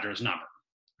Avogadro's number,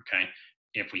 okay?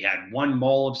 If we had 1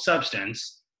 mole of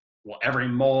substance, well, every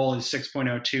mole is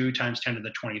 6.02 times 10 to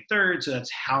the 23rd, so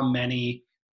that's how many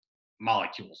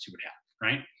molecules you would have,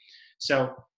 right?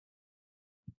 So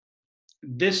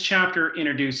this chapter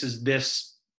introduces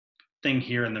this thing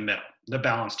here in the middle, the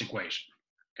balanced equation,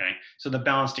 okay? So the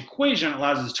balanced equation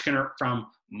allows us to convert from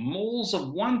moles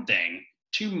of one thing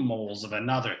to moles of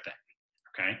another thing,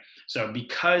 okay? So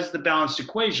because the balanced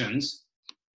equations,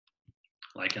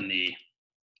 like in the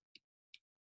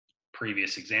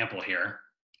previous example here,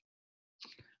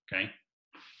 okay?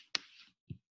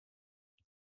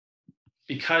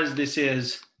 Because this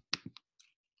is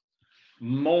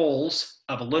moles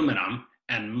of aluminum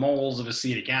and moles of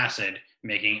acetic acid,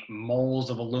 making moles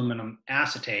of aluminum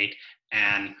acetate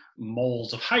and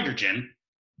moles of hydrogen,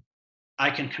 I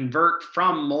can convert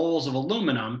from moles of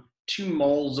aluminum to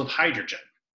moles of hydrogen,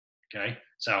 okay?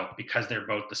 So because they're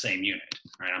both the same unit,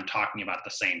 right? I'm talking about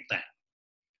the same thing,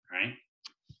 right?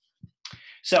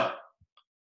 So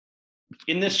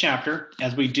in this chapter,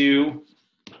 as we do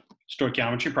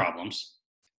stoichiometry problems,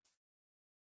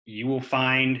 you will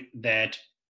find that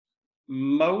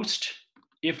most,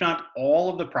 if not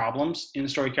all, of the problems in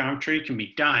stoichiometry can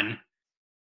be done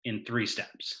in 3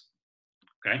 steps,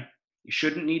 okay? You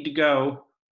shouldn't need to go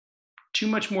too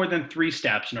much more than 3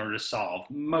 steps in order to solve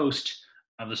most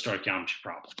of the stoichiometry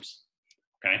problems,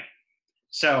 okay?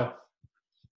 So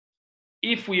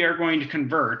if we are going to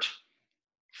convert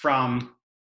from,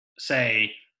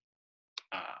 say,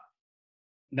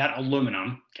 that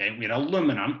aluminum, okay, we had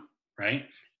aluminum, right?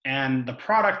 And the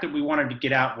product that we wanted to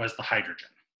get out was the hydrogen,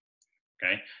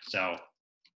 okay? So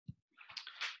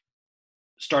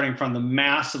starting from the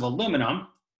mass of aluminum,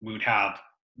 we would have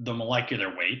the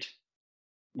molecular weight,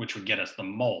 which would get us the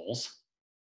moles.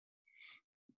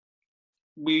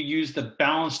 We use the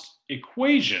balanced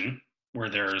equation where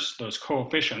there's those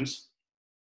coefficients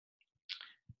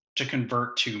to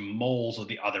convert to moles of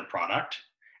the other product,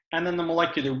 and then the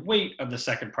molecular weight of the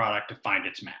second product to find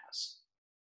its mass.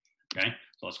 Okay,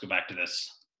 so let's go back to this,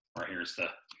 or here's the,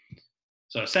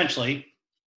 so essentially,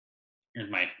 here's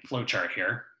my flow chart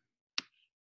here.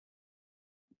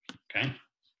 Okay,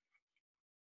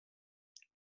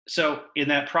 so in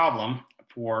that problem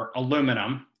for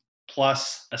aluminum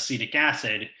plus acetic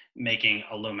acid making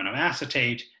aluminum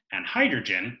acetate and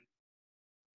hydrogen,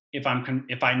 if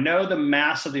I know the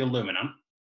mass of the aluminum,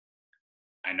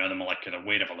 I know the molecular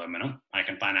weight of aluminum, I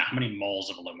can find out how many moles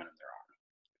of aluminum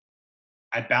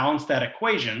there are. I balance that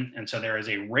equation, and so there is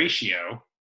a ratio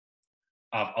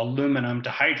of aluminum to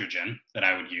hydrogen that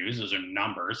I would use. Those are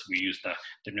numbers. We use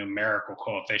the numerical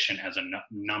coefficient as a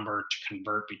number to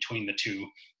convert between the two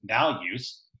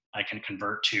values. I can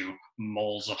convert to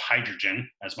moles of hydrogen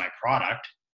as my product,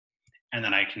 and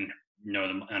then I can know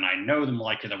them, and I know the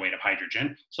molecular weight of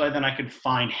hydrogen, so then I could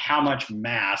find how much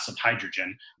mass of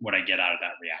hydrogen would I get out of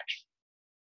that reaction.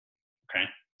 Okay,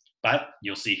 but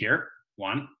you'll see here,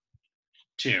 1,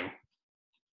 2,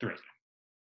 3.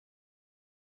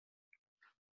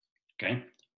 Okay,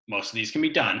 most of these can be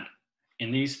done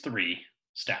in these 3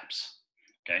 steps.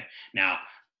 Okay, now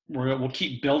we'll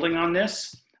keep building on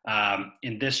this.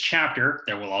 In this chapter,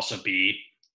 there will also be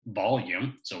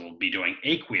volume, so we'll be doing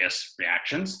aqueous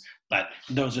reactions, but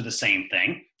those are the same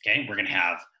thing. Okay, we're going to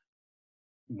have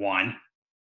 1,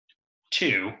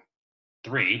 2,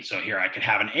 3. So here I could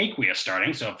have an aqueous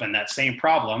starting. So if in that same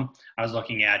problem, I was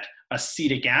looking at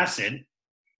acetic acid,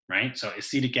 right? So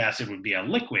acetic acid would be a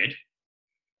liquid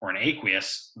or an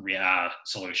aqueous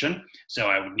solution. So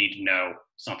I would need to know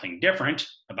something different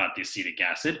about the acetic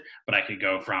acid, but I could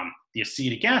go from the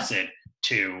acetic acid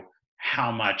to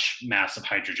how much mass of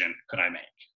hydrogen could I make,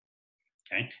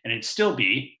 okay? And it'd still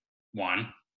be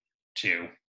 1, 2,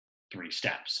 3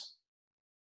 steps.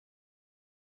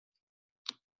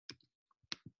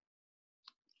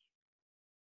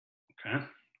 Okay,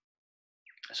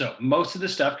 so most of the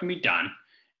stuff can be done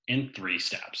in 3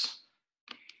 steps,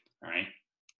 all right?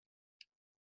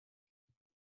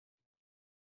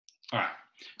 All right.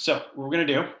 So what we're going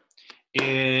to do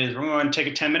is we're going to take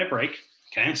a 10-minute break.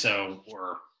 Okay. So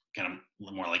we're kind of a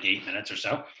little more like 8 minutes or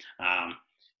so. Um,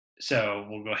 so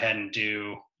we'll go ahead and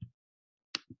do,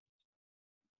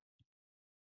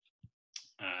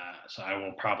 so I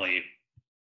will probably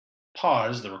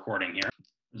pause the recording here.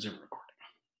 Zoom recording.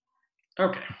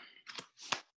 Okay.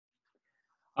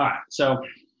 All right. So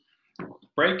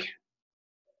break.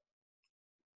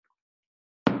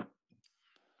 All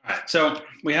right. So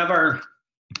we have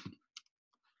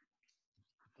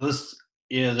this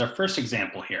is our first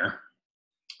example here.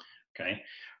 Okay.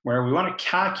 Where we want to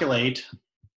calculate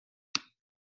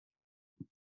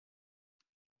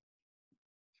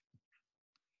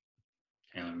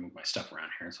and let me move my stuff around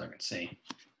here so I can see.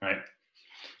 All right.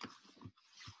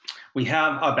 We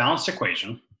have a balanced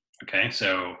equation. Okay.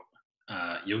 So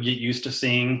you'll get used to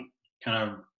seeing kind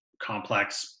of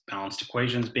complex balanced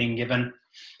equations being given.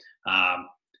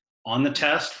 On the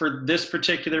test for this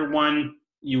particular one,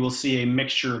 you will see a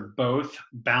mixture of both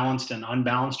balanced and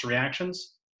unbalanced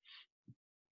reactions.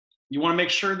 You want to make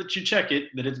sure that you check it,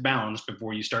 that it's balanced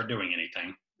before you start doing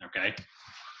anything, okay?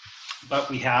 But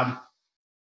we have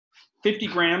 50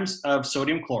 grams of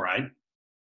sodium chloride,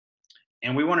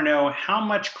 and we want to know how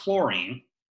much chlorine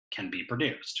can be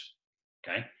produced,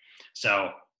 okay?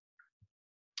 So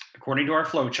according to our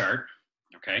flow chart,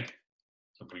 okay,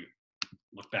 so if we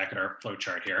look back at our flow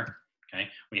chart here, okay,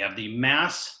 we have the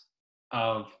mass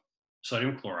of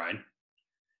sodium chloride,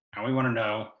 and we want to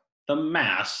know the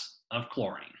mass of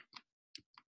chlorine.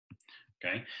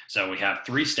 Okay, so we have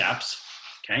 3 steps.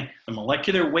 Okay, the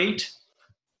molecular weight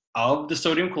of the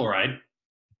sodium chloride,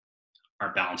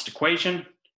 our balanced equation,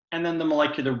 and then the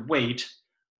molecular weight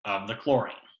of the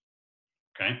chlorine.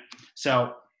 Okay,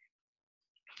 so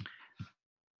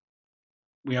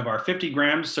we have our 50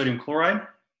 grams sodium chloride,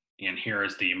 and here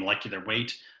is the molecular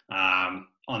weight.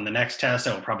 On the next test,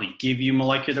 I will probably give you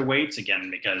molecular weights again,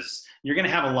 because you're going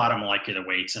to have a lot of molecular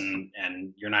weights, and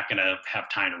you're not going to have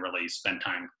time to really spend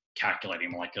time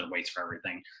calculating molecular weights for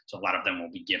everything. So a lot of them will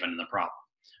be given in the problem,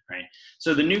 right?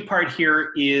 So the new part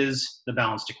here is the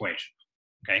balanced equation,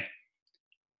 okay?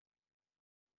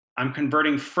 I'm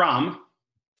converting from,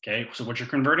 okay, so what you're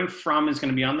converting from is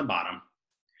going to be on the bottom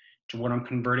to what I'm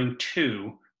converting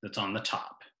to that's on the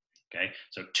top, okay?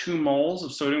 So 2 moles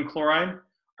of sodium chloride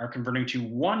are converting to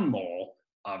 1 mole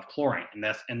of chlorine,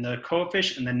 and the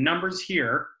coefficient, and the numbers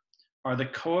here are the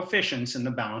coefficients in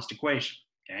the balanced equation,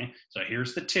 okay? So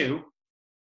here's the 2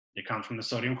 that comes from the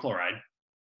sodium chloride,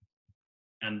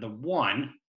 and the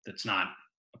 1 that's not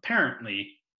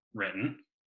apparently written,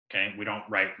 okay? We don't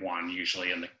write 1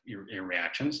 usually in your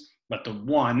reactions, but the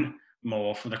 1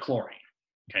 mole for the chlorine,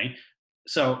 okay?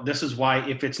 So this is why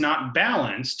if it's not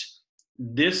balanced,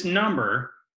 this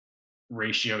number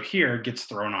ratio here gets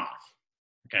thrown off,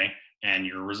 okay? And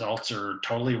your results are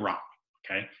totally wrong,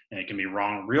 okay? And it can be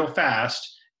wrong real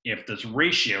fast if this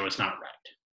ratio is not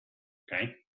right,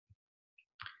 okay?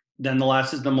 Then the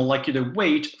last is the molecular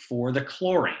weight for the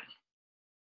chlorine,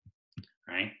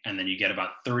 right? And then you get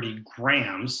about 30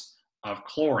 grams of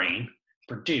chlorine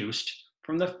produced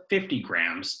from the 50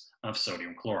 grams of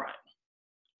sodium chloride,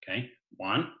 okay?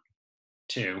 1,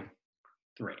 2,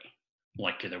 3.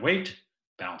 Molecular weight,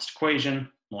 balanced equation,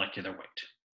 molecular weight.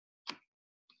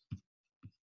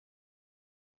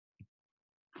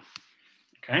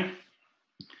 Okay.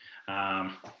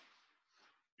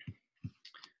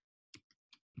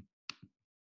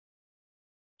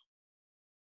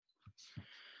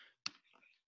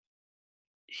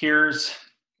 Here's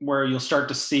where you'll start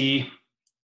to see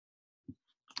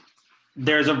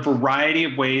there's a variety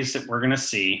of ways that we're going to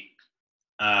see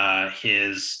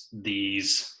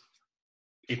these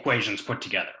equations put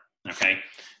together. Okay.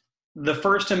 The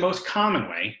first and most common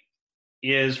way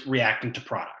is reactant to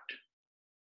product.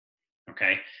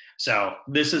 Okay. So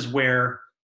this is where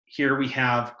here we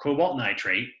have cobalt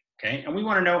nitrate. Okay. And we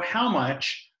want to know how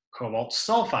much cobalt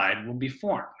sulfide will be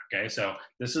formed. Okay. So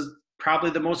this is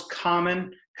probably the most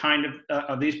common kind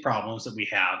of these problems that we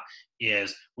have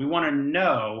is we want to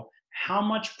know how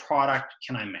much product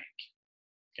can I make?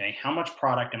 Okay. How much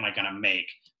product am I going to make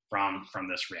from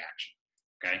this reaction?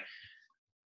 Okay.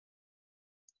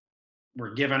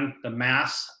 We're given the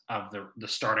mass of the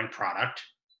starting product.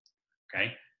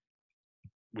 Okay.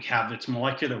 We have its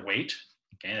molecular weight.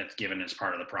 Okay. That's given as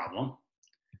part of the problem.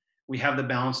 We have the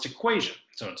balanced equation.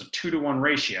 So it's a 2-to-1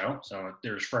 ratio. So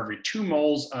there's for every 2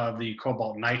 moles of the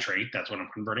cobalt nitrate, that's what I'm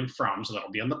converting from. So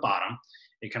that'll be on the bottom.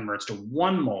 It converts to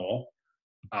 1 mole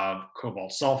of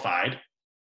cobalt sulfide.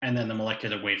 And then the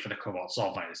molecular weight for the cobalt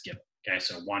sulfide is given. Okay.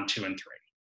 So 1, 2, and 3.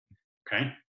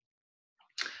 Okay.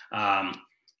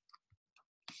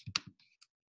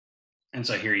 And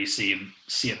so here you see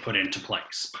it put into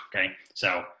place, okay?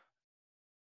 So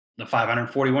the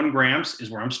 541 grams is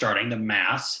where I'm starting, the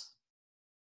mass,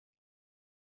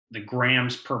 the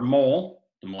grams per mole,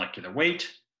 the molecular weight.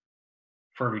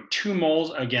 For every 2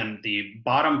 moles, again, the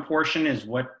bottom portion is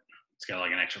what, it's got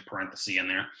like an extra parenthesis in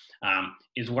there,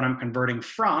 is what I'm converting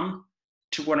from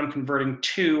to what I'm converting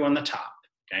to on the top,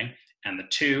 okay? And the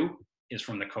 2 is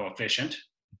from the coefficient,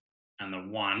 and the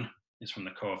 1 is from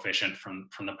the coefficient from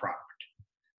the product.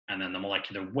 And then the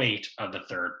molecular weight of the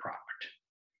third product,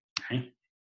 okay?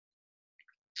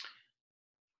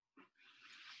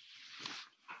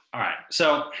 All right,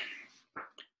 so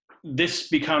this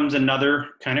becomes another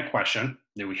kind of question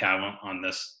that we have on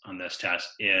this test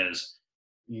is,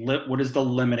 what is the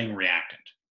limiting reactant,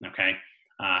 okay?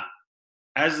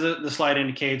 As the slide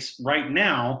indicates, right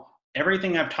now,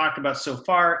 everything I've talked about so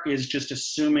far is just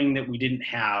assuming that we didn't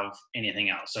have anything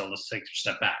else. So let's take a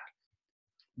step back.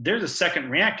 There's a second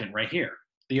reactant right here.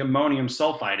 The ammonium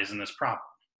sulfide is in this problem,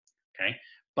 okay?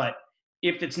 But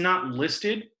if it's not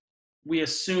listed, we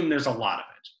assume there's a lot of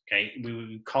it, okay? We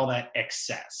would call that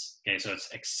excess, okay? So it's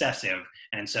excessive,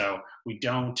 and so we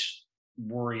don't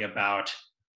worry about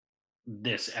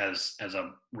this as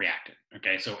a reactant,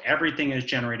 okay? So everything is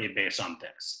generated based on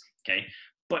this, okay?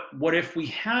 But what if we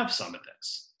have some of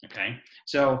this, okay?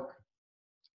 So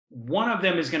one of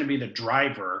them is going to be the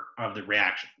driver of the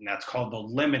reaction, and that's called the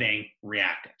limiting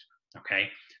reactant, okay?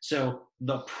 So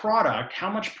the product, how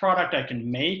much product I can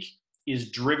make,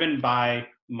 is driven by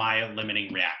my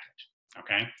limiting reactant,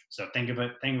 okay? So think of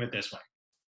it this way.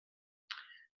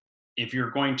 If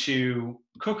you're going to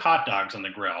cook hot dogs on the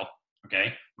grill,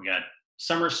 okay, we got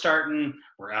summer starting,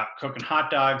 we're out cooking hot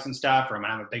dogs and stuff, or I'm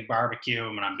gonna have a big barbecue,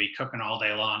 I'm gonna be cooking all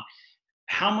day long.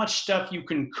 How much stuff you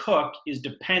can cook is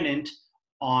dependent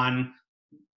on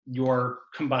your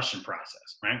combustion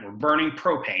process, right? We're burning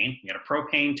propane, you got a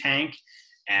propane tank,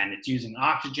 and it's using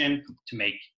oxygen to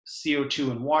make CO2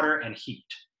 and water and heat,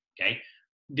 okay?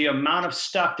 The amount of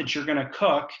stuff that you're gonna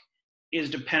cook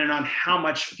is dependent on how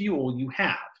much fuel you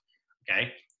have,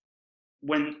 okay?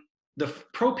 When the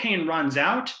propane runs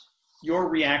out, your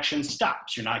reaction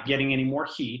stops. You're not getting any more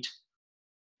heat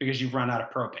because you've run out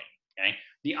of propane, okay?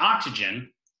 The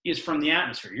oxygen is from the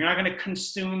atmosphere. You're not gonna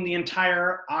consume the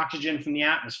entire oxygen from the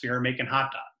atmosphere making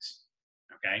hot dogs,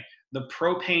 okay? The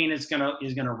propane is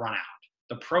gonna run out.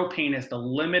 The propane is the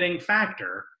limiting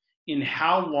factor in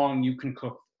how long you can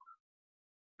cook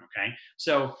for, okay?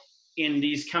 So in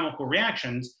these chemical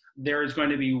reactions, there is going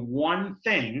to be one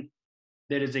thing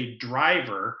that is a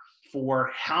driver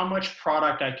for how much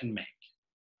product I can make,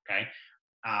 okay?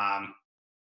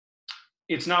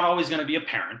 It's not always gonna be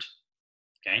apparent,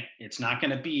 okay? It's not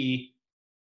gonna be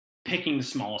picking the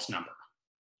smallest number,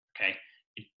 okay?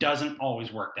 It doesn't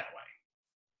always work that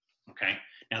way, okay?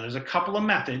 Now there's a couple of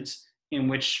methods in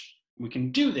which we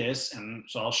can do this, and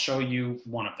so I'll show you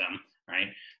one of them, right?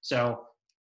 So,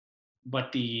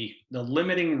 but the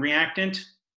limiting reactant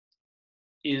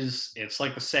is, it's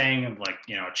like the saying of like,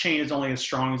 you know, a chain is only as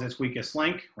strong as its weakest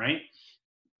link, right?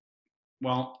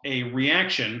 Well, a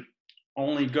reaction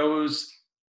only goes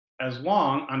as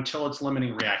long until its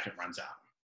limiting reactant runs out,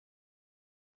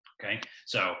 okay?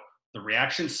 So the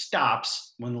reaction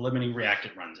stops when the limiting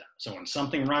reactant runs out. So when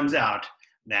something runs out,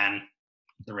 then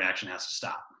the reaction has to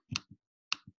stop,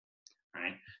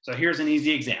 right? So here's an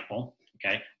easy example,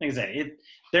 okay? Like I said,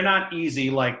 they're not easy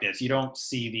like this. You don't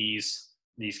see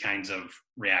these kinds of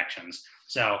reactions.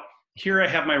 So here I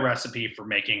have my recipe for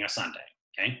making a sundae,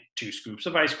 okay? 2 scoops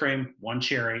of ice cream, 1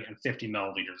 cherry, and 50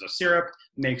 milliliters of syrup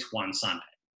makes 1 sundae,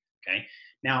 okay?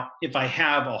 Now, if I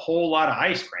have a whole lot of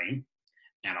ice cream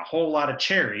and a whole lot of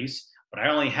cherries, but I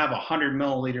only have 100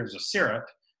 milliliters of syrup,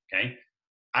 okay,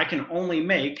 I can only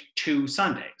make 2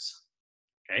 sundaes,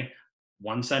 okay?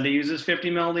 One sundae uses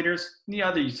 50 milliliters, the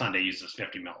other sundae uses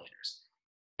 50 milliliters.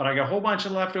 But I got a whole bunch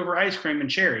of leftover ice cream and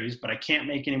cherries, but I can't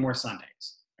make any more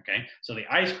sundaes, okay? So the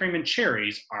ice cream and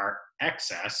cherries are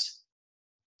excess,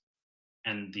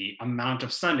 and the amount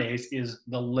of sundaes is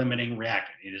the limiting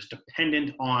reactant. It is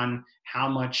dependent on how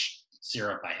much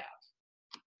syrup I have,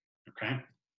 okay?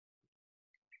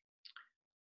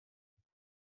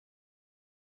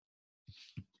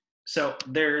 So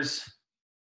there's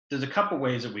a couple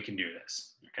ways that we can do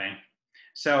this, okay?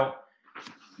 So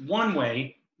one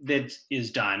way that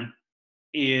is done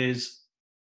is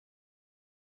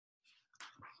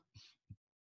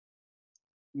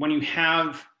when you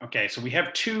have, okay, so we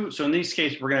have 2, so in this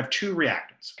case, we're gonna have 2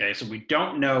 reactants, okay? So we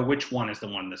don't know which one is the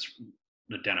one that's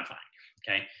identifying,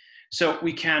 okay? So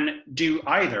we can do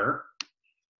either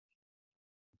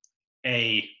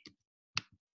a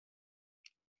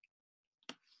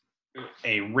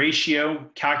a ratio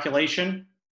calculation,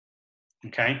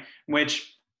 okay,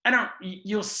 which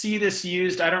you'll see this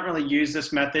used. I don't really use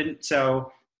this method,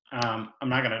 so I'm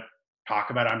not going to talk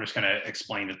about it. I'm just going to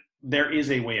explain that there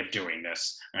is a way of doing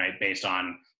this, right, based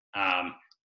on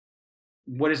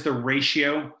what is the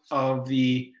ratio of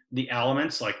the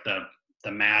elements, like the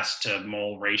mass to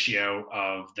mole ratio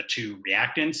of the two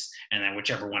reactants, and then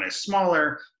whichever one is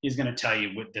smaller is going to tell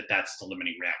you that that's the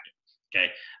limiting reactant.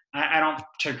 Okay, I don't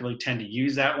particularly tend to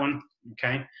use that one.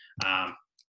 Okay,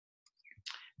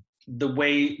 the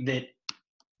way that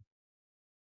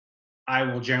I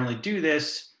will generally do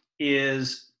this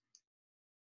is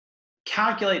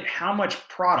calculate how much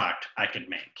product I could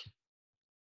make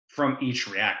from each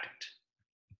reactant.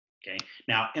 Okay,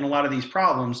 now in a lot of these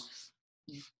problems,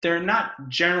 they're not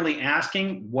generally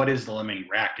asking what is the limiting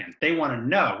reactant. They want to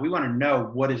know, we want to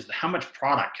know how much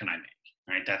product can I make,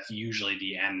 right? That's usually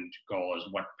the end goal, is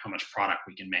how much product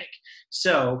we can make.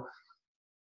 So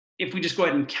if we just go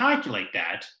ahead and calculate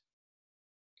that,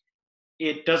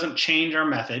 it doesn't change our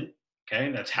method.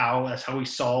 Okay, that's how we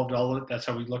solved all of it. That's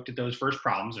how we looked at those first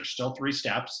problems. There's still 3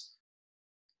 steps,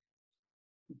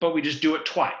 but we just do it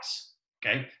twice.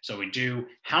 Okay, so we do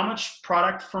how much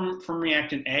product from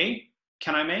reactant A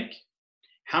can I make?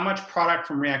 How much product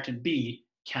from reactant B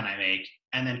can I make?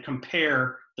 And then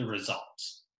compare the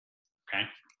results. Okay,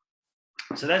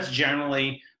 so that's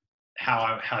generally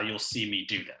how you'll see me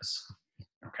do this.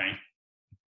 Okay.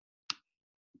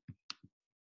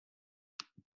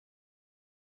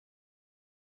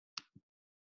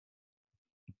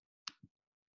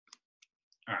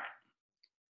 All right.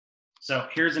 So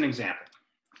here's an example.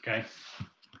 Okay.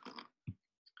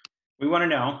 We want to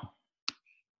know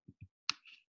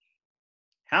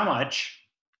how much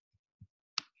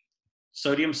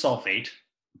sodium sulfate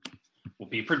will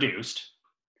be produced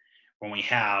when we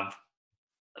have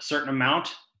a certain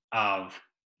amount of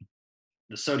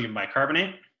the sodium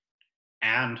bicarbonate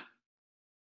and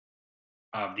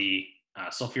of the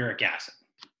sulfuric acid.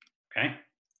 Okay,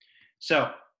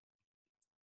 so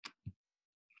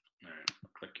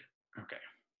click it. Okay.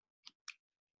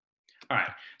 All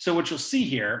right. So what you'll see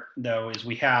here, though, is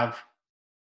we have,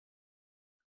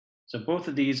 so both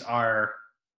of these are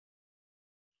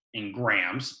in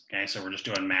grams. Okay, so we're just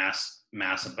doing mass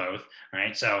of both. All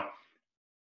right. So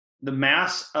the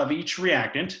mass of each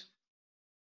reactant,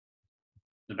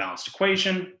 the balanced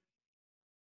equation,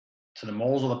 to the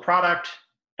moles of the product,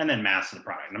 and then mass of the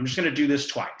product. And I'm just going to do this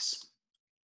twice.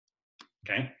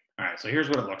 Okay. All right. So here's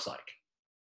what it looks like.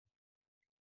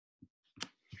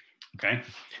 Okay.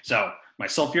 So my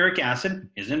sulfuric acid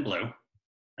is in blue.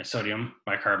 My sodium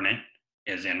bicarbonate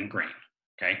is in green.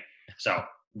 Okay. So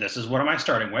this is what am I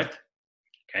starting with?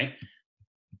 Okay.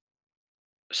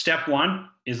 Step 1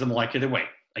 is the molecular weight.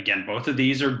 Again, both of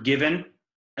these are given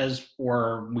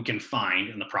or we can find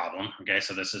in the problem. Okay.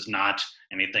 So this is not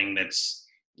anything that's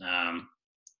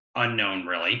unknown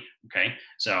really. Okay.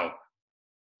 So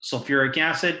sulfuric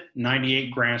acid,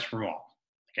 98 grams per mole.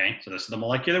 Okay. So this is the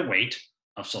molecular weight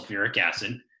of sulfuric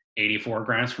acid, 84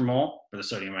 grams per mole for the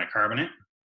sodium bicarbonate.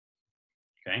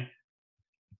 Okay.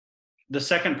 The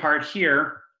second part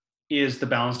here is the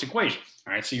balanced equation.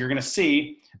 All right. So you're going to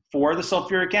see for the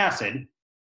sulfuric acid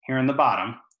here in the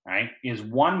bottom, right, is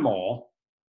 1 mole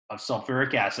of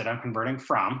sulfuric acid I'm converting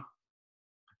from.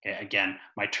 Okay. Again,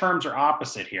 my terms are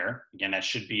opposite here. Again, that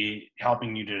should be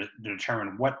helping you to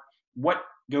determine what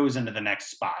goes into the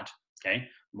next spot. Okay.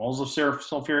 Moles of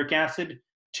sulfuric acid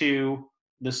to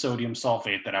the sodium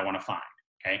sulfate that I want to find.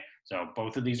 Okay. So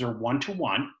both of these are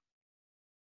 1-to-1.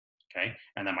 Okay.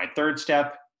 And then my third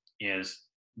step is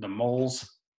the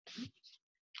moles,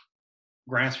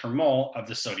 grams per mole of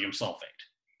the sodium sulfate.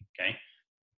 Okay.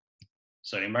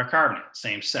 Sodium bicarbonate,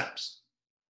 same steps.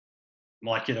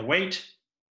 Molecular weight,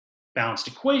 balanced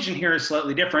equation here is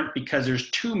slightly different because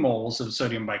there's 2 moles of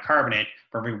sodium bicarbonate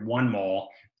for every 1 mole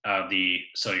of the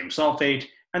sodium sulfate.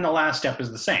 And the last step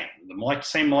is the same,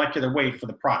 same molecular weight for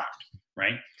the product,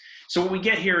 right? So what we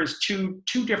get here is two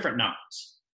different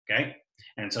numbers, okay?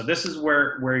 And so this is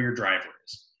where your driver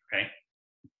is, okay?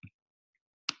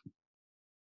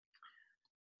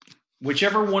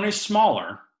 Whichever one is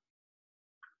smaller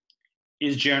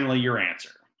is generally your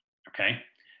answer, okay?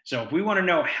 So if we want to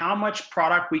know how much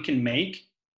product we can make,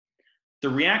 the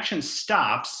reaction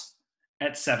stops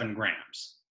at 7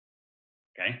 grams,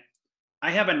 okay? I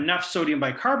have enough sodium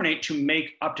bicarbonate to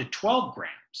make up to 12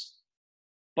 grams,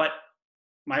 but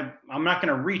I'm not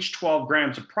going to reach 12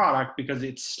 grams of product because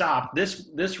it stopped.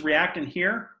 This reactant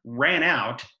here ran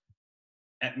out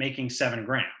at making 7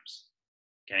 grams,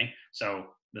 okay? So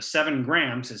the 7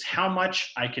 grams is how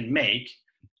much I can make,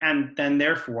 and then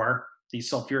therefore the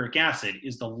sulfuric acid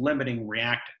is the limiting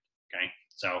reactant, okay?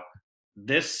 So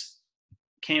this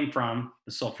came from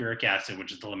the sulfuric acid,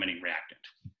 which is the limiting reactant,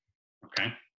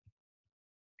 okay?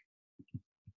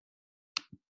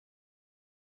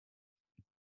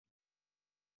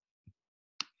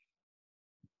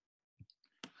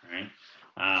 All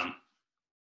right.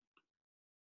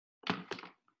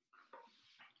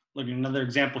 Look at another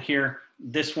example here.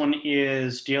 This one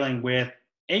is dealing with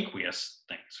aqueous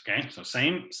things, okay? So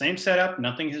same setup,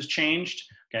 nothing has changed,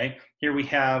 okay? Here we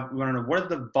want to know what is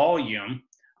the volume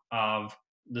of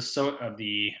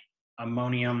the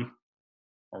ammonium,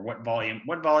 or what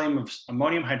volume of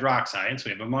ammonium hydroxide. So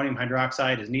we have ammonium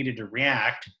hydroxide is needed to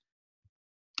react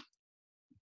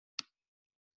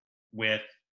with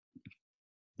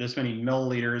this many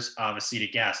milliliters of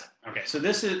acetic acid. Okay, so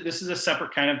this is a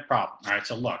separate kind of problem. All right,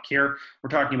 so look, here we're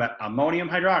talking about ammonium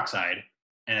hydroxide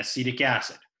and acetic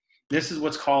acid. This is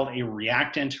what's called a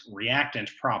reactant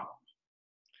problem.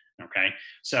 Okay,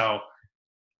 so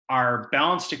our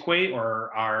balanced equation,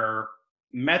 or our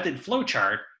method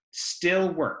flowchart, still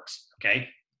works. Okay,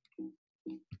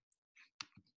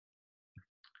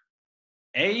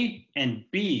 A and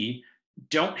B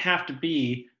don't have to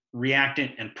be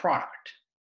reactant and product.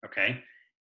 Okay,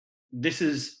 this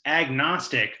is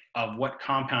agnostic of what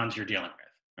compounds you're dealing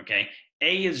with. Okay,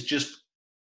 A is just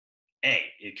A,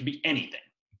 it could be anything.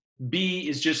 B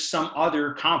is just some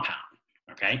other compound.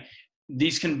 Okay,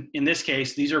 these can, in this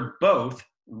case, these are both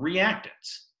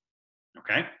reactants.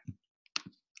 Okay,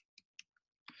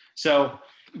 so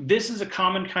this is a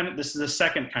common kind of, this is a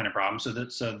second kind of problem.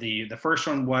 So the first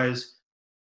one was,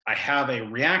 I have a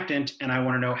reactant and I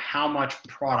want to know how much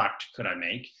product could I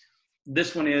make.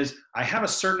 This one is, I have a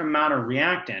certain amount of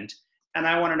reactant and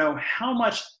I want to know how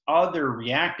much other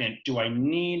reactant do I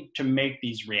need to make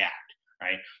these react,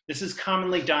 right? This is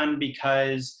commonly done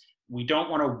because we don't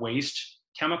want to waste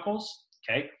chemicals,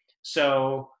 okay?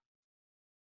 So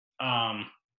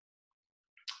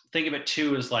think of it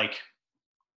too as like,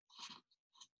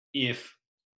 if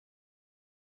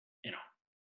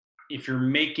you're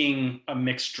making a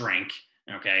mixed drink,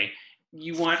 okay,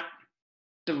 you want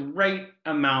the right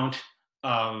amount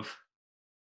of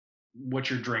what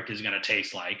your drink is going to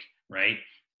taste like, right?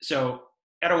 So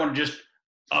I don't want to just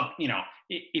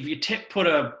if you put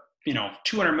a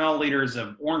 200 milliliters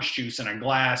of orange juice in a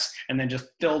glass and then just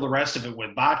fill the rest of it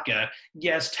with vodka,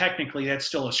 yes, technically that's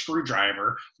still a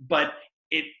screwdriver, but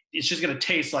it's just going to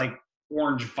taste like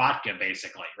orange vodka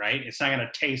basically, right? It's not going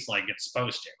to taste like it's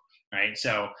supposed to, right?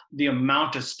 So the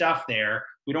amount of stuff there,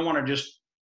 we don't want to just,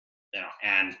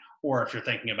 or if you're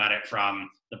thinking about it from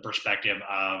the perspective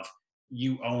of,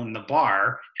 you own the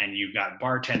bar and you've got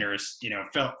bartenders,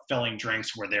 filling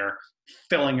drinks where they're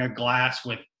filling a glass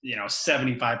with,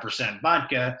 75%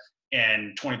 vodka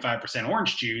and 25%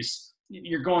 orange juice,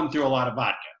 you're going through a lot of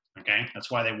vodka. Okay, that's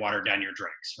why they water down your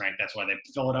drinks, right? That's why they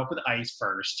fill it up with ice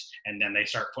first, and then they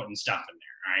start putting stuff in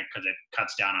there, right? Because it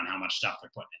cuts down on how much stuff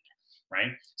they're putting in there,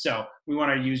 right? So we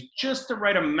want to use just the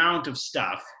right amount of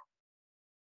stuff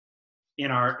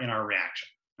in our reaction.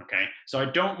 Okay, so I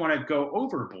don't want to go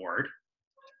overboard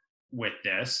with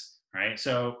this, right?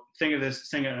 So think of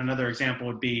this. Another example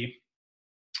would be,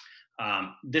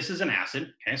 this is an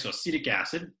acid. Okay, so acetic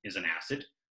acid is an acid.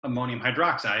 Ammonium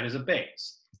hydroxide is a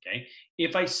base. Okay,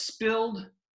 if I spilled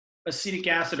acetic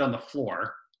acid on the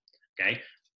floor, okay,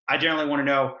 I generally want to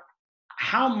know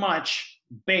how much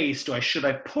base should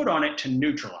I put on it to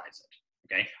neutralize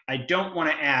it. Okay, I don't want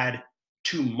to add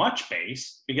too much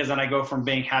base, because then I go from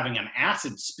having an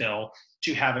acid spill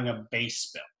to having a base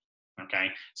spill. Okay,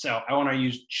 so I want to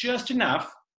use just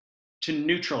enough to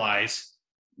neutralize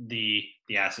the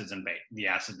acids and the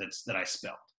acid that I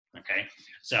spilled. Okay,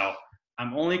 so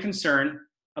I'm only concerned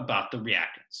about the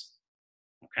reactants.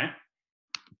 Okay,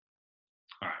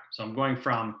 all right, so I'm going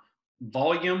from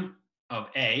volume of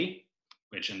A,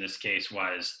 which in this case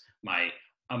was my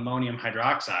ammonium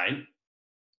hydroxide,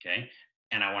 okay,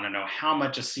 and I want to know how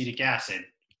much acetic acid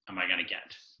am I going to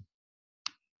get.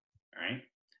 All right,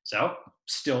 so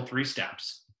still 3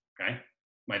 steps. Okay,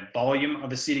 my volume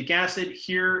of acetic acid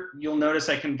here, you'll notice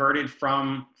I converted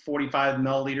from 45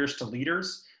 milliliters to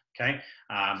liters. Okay,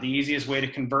 the easiest way to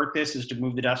convert this is to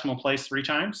move the decimal place 3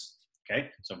 times. Okay,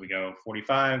 so if we go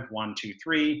 45, 1, 2,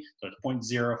 3, so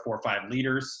it's 0.045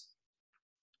 liters.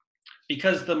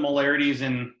 Because the molarity is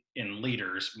in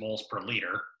liters, moles per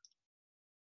liter.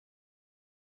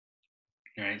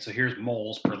 All right, so here's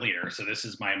moles per liter. So this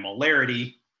is my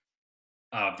molarity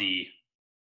of the,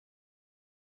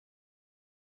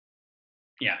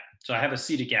 so I have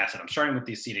acetic acid. I'm starting with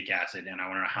the acetic acid, and I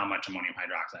want to know how much ammonium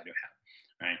hydroxide do I have.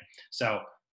 All right, so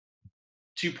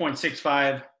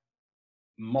 2.65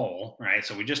 mole, right?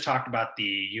 So we just talked about the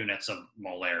units of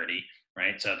molarity,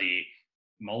 right? So the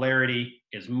molarity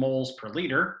is moles per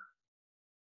liter.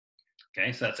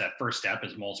 Okay, so that's that first step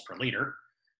is moles per liter.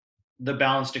 The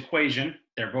balanced equation,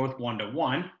 they're both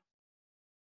 1-to-1,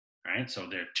 right? So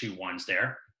there are 2 ones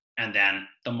there. And then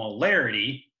the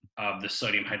molarity of the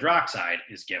sodium hydroxide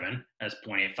is given as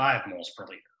 0.85 moles per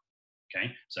liter.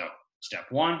 Okay, so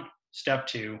step 1, step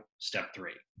 2, step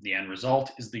 3. The end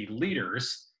result is the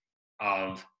liters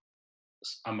of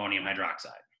ammonium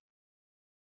hydroxide.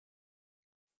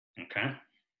 Okay,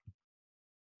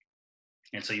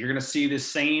 and so you're going to see the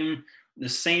same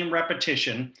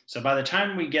repetition. So by the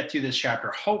time we get through this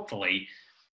chapter, hopefully,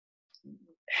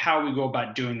 how we go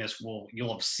about doing this,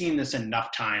 you'll have seen this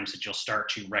enough times that you'll start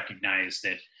to recognize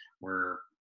that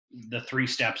the 3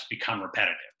 steps become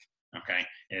repetitive. Okay,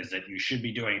 is that you should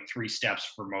be doing 3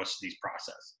 steps for most of these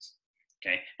processes.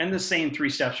 Okay, and the same 3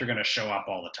 steps are going to show up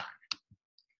all the time.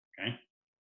 Okay,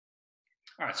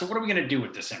 all right. So what are we going to do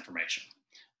with this information?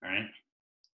 All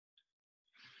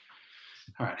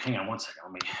right. Hang on one second.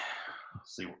 Let me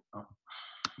see. Oh.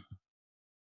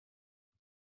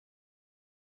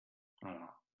 I don't want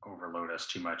to overload us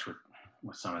too much with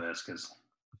some of this because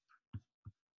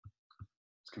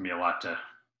it's going to be a lot to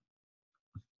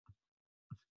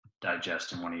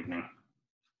digest in one evening.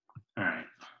 All right.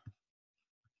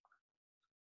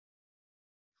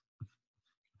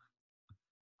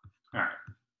 All right.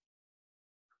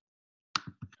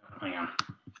 Hang on.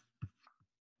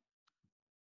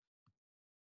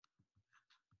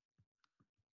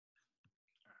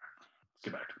 Let's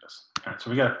get back to this. All right.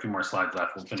 So we got a few more slides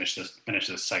left. We'll finish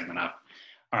this segment up.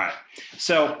 All right.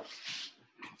 So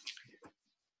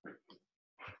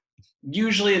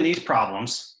usually in these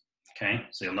problems, okay,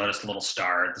 so you'll notice the little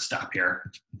star at the top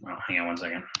here. Oh, hang on one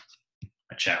second.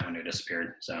 My chat window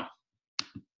disappeared. So.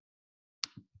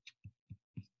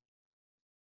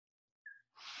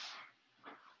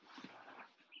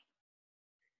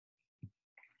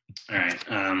 All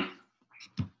right.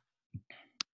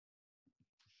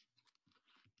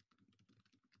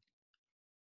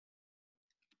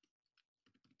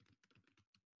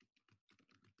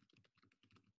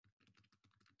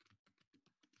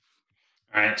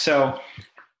 All right. So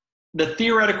the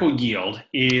theoretical yield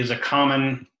is a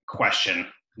common question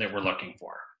that we're looking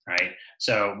for, right?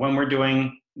 So when we're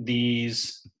doing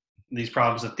these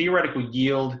problems, the theoretical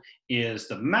yield is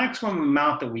the maximum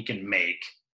amount that we can make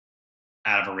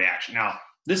out of a reaction. Now,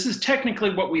 this is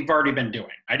technically what we've already been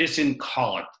doing. I just didn't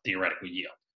call it theoretical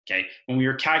yield, okay? When we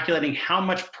were calculating how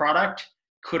much product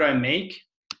could I make,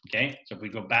 okay? So if we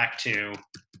go back to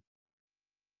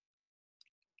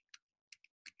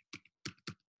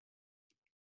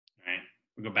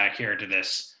we go back here to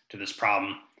this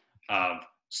problem of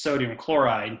sodium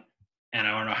chloride, and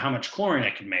I want to know how much chlorine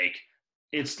I can make.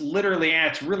 It's really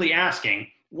asking,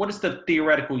 what is the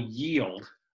theoretical yield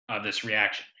of this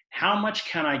reaction? How much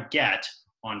can I get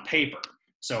on paper?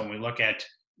 So when we look at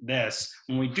this,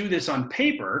 when we do this on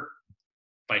paper,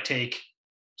 if I take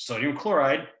sodium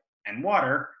chloride and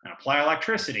water and apply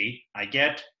electricity, I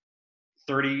get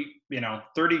 30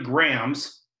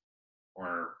 grams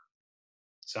or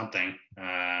something.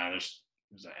 There's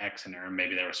an X in there.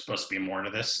 Maybe there was supposed to be more to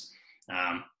this.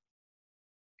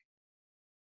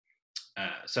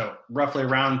 So roughly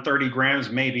around 30 grams,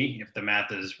 maybe, if the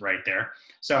math is right there.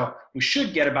 So we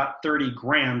should get about 30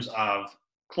 grams of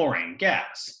chlorine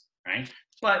gas, right?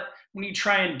 But when you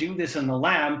try and do this in the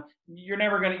lab, you're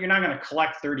not going to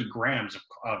collect 30 grams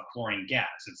of chlorine gas.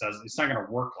 It's not going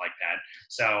to work like that.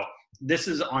 So this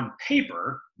is on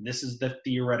paper. This is the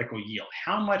theoretical yield.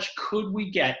 How much could we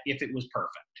get if it was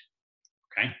perfect?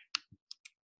 Okay.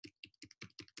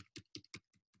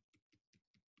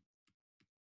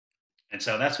 And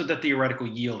so that's what the theoretical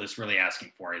yield is really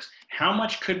asking for, is how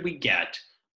much could we get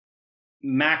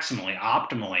maximally,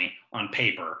 optimally on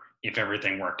paper if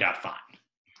everything worked out fine,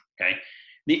 okay?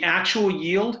 The actual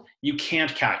yield, you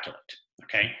can't calculate,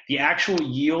 okay? The actual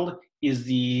yield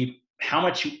is how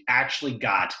much you actually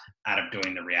got out of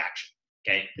doing the reaction,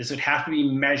 okay? This would have to be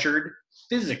measured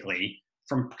physically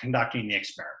from conducting the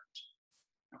experiment,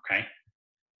 okay?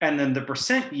 And then the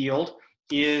percent yield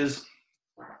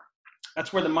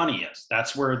that's where the money is.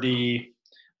 That's where the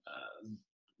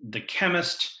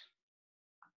chemist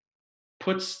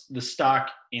puts the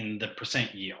stock in the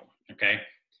percent yield, okay?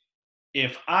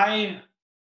 If I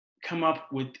come up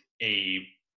with a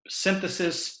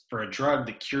synthesis for a drug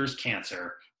that cures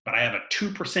cancer, but I have a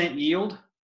 2% yield,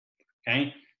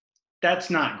 okay, that's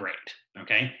not great,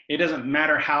 okay? It doesn't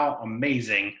matter how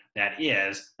amazing that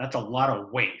is, that's a lot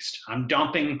of waste. I'm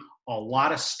dumping a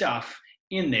lot of stuff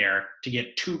in there to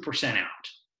get 2% out,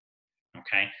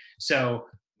 okay? So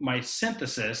my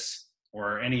synthesis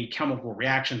or any chemical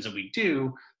reactions that we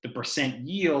do, the percent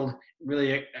yield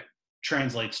really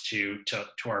translates to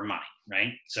our money,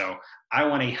 right? So I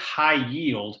want a high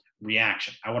yield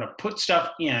reaction. I want to put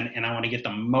stuff in and I want to get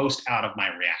the most out of my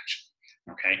reaction,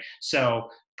 okay? So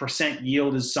percent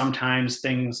yield is sometimes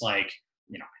things like,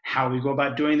 how we go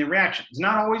about doing the reaction. It's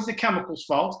not always the chemical's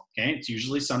fault, okay? It's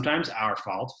usually sometimes our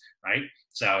fault, right?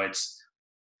 So it's,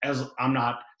 as I'm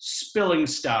not spilling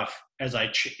stuff as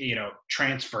I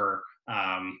transfer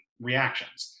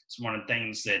reactions. It's one of the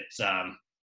things that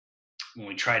when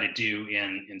we try to do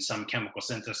in some chemical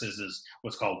synthesis is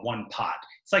what's called one pot.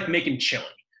 It's like making chili,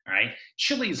 right?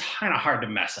 Chili is kind of hard to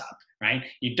mess up, right?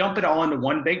 You dump it all into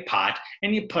one big pot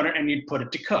and you put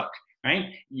it to cook,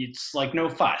 right? It's like no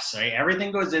fuss, right?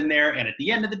 Everything goes in there, and at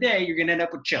the end of the day, you're gonna end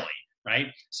up with chili, right?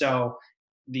 So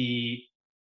the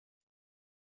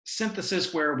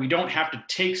synthesis where we don't have to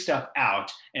take stuff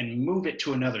out and move it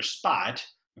to another spot,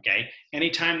 okay?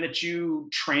 Anytime that you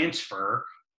transfer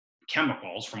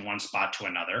chemicals from one spot to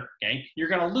another, okay, you're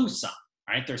gonna lose some,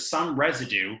 right? There's some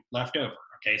residue left over,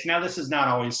 okay? So now this is not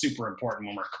always super important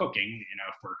when we're cooking,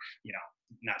 if we're,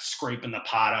 not scraping the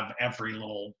pot of every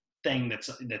little thing that's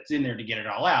in there to get it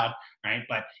all out, right?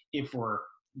 But if we're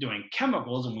doing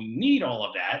chemicals and we need all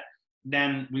of that,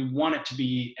 then we want it to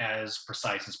be as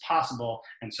precise as possible.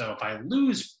 And so if I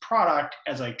lose product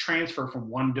as I transfer from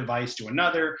one device to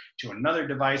another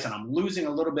device, and I'm losing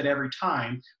a little bit every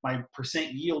time, my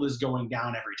percent yield is going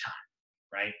down every time,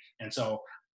 right? And so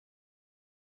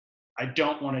I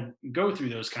don't want to go through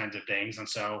those kinds of things. And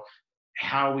so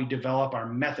how we develop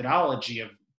our methodology of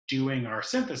doing our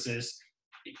synthesis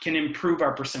can improve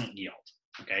our percent yield.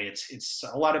 Okay, it's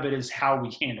a lot of it is how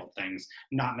we handle things,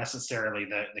 not necessarily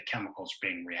the chemicals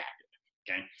being reacted.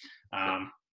 Okay, all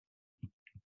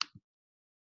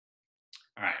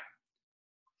right.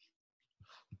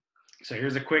 So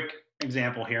here's a quick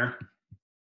example here.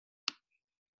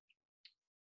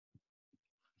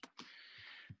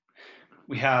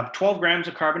 We have 12 grams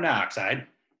of carbon dioxide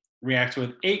reacts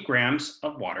with 8 grams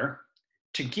of water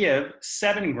to give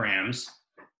 7 grams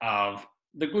of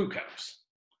the glucose.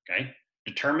 Okay.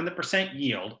 Determine the percent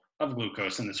yield of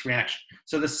glucose in this reaction.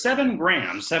 So the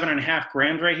 7.5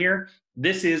 grams right here,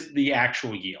 this is the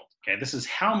actual yield. Okay, this is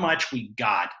how much we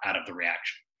got out of the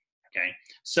reaction. Okay,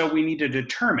 so we need to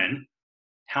determine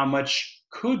how much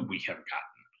could we have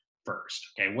gotten first.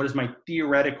 Okay, what is my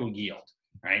theoretical yield?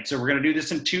 Right, so we're going to do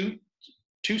this in two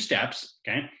steps.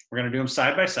 Okay, we're going to do them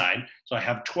side by side. So I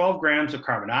have 12 grams of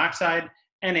carbon dioxide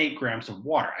and 8 grams of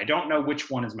water. I don't know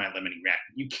which one is my limiting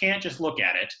reactant. You can't just look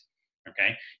at it.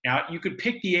 Okay, now you could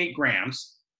pick the 8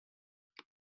 grams,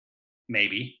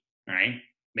 maybe, right?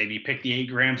 Maybe you pick the 8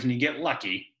 grams and you get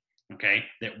lucky, okay,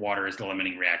 that water is the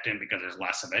limiting reactant because there's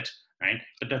less of it, right?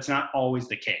 But that's not always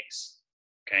the case,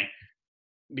 okay?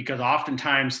 Because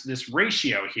oftentimes this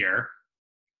ratio here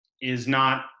is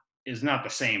not the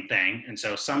same thing. And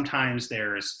so sometimes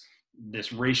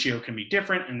this ratio can be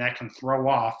different, and that can throw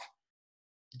off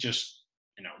just,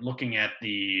 looking at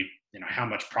the, how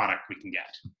much product we can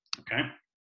get. Okay.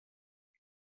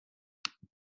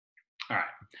 All right.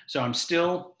 So I'm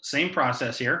still same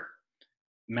process here.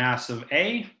 Mass of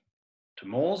A to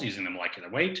moles using the molecular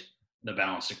weight, the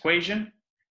balanced equation,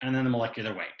 and then the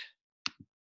molecular weight.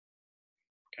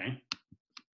 Okay.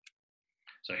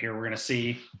 So here we're going to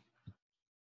see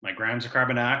my grams of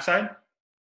carbon dioxide,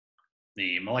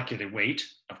 the molecular weight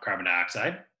of carbon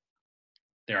dioxide.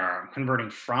 I'm converting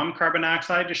from carbon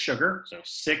dioxide to sugar. So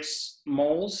 6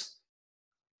 moles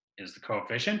is the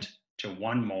coefficient to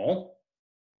 1 mole,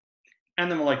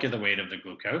 and the molecular weight of the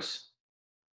glucose.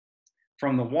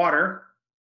 From the water,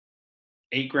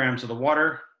 8 grams of the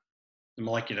water, the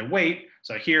molecular weight.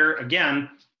 So here, again,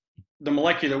 the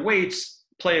molecular weights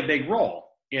play a big role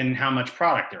in how much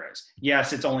product there is.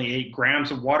 Yes, it's only 8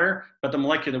 grams of water, but the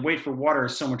molecular weight for water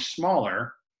is so much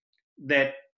smaller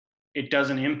that it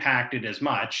doesn't impact it as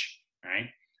much, right?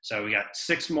 So we got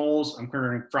 6 moles, I'm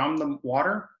converting from the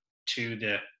water to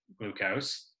the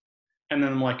glucose, and then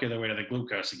the molecular weight of the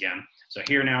glucose again. So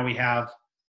here now we have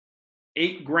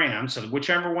 8 grams, so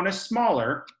whichever one is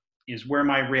smaller is where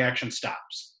my reaction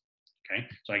stops. Okay,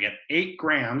 so I get 8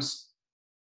 grams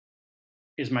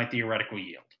is my theoretical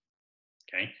yield.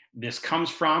 Okay, this comes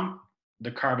from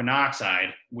the carbon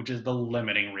dioxide, which is the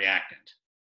limiting reactant.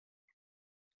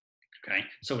 Okay,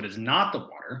 so it is not the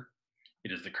water,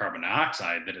 it is the carbon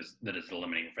dioxide that is the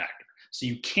limiting factor. So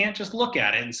you can't just look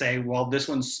at it and say, well, this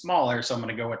one's smaller, so I'm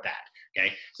going to go with that.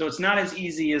 Okay, so it's not as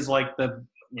easy as like the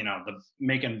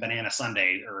making banana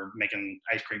sundae or making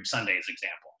ice cream sundaes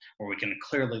example, where we can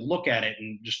clearly look at it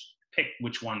and just pick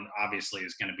which one obviously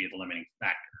is going to be the limiting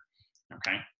factor.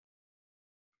 Okay.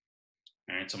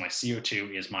 All right. So my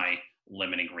CO2 is my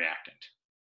limiting reactant.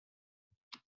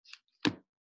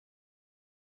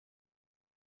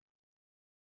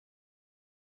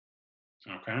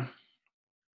 Okay.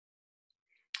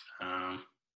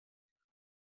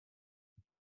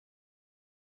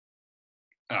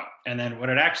 Oh, and then what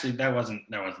it actually, that wasn't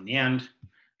the end.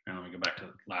 Now let me go back to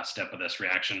the last step of this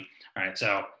reaction. All right,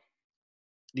 so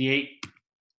the 8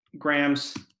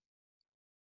 grams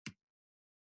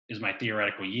is my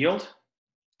theoretical yield.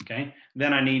 Okay,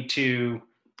 then I need to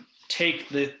take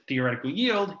the theoretical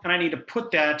yield and I need to put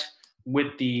that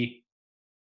with the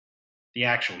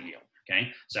actual yield.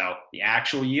 Okay, so the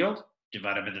actual yield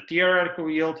divided by the theoretical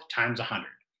yield times 100.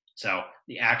 So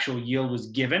the actual yield was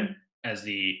given as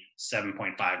the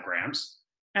 7.5 grams,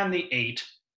 and the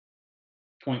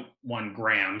 8.1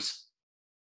 grams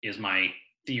is my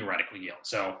theoretical yield.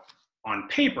 So on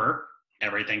paper,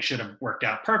 everything should have worked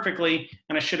out perfectly,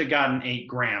 and I should have gotten 8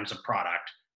 grams of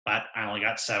product, but I only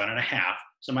got 7.5.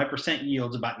 So my percent yield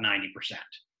is about 90%,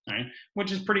 right?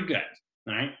 Which is pretty good,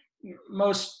 right?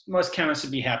 Most chemists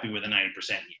would be happy with a 90%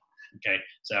 yield. Okay,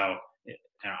 so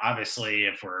obviously,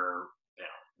 if we're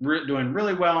doing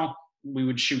really well, we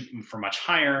would shoot for much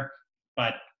higher,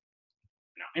 but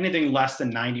anything less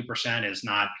than 90% is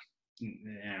not,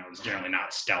 is generally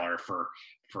not stellar for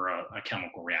a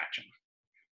chemical reaction.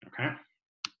 Okay.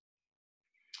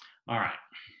 All right.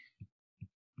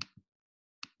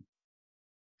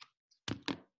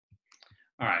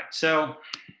 All right. So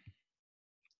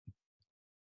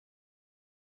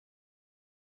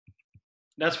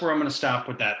that's where I'm going to stop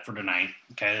with that for tonight.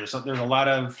 Okay. There's a lot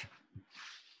of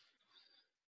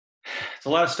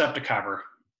stuff to cover.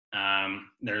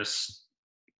 There's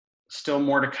still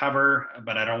more to cover,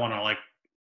 but I don't want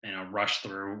to rush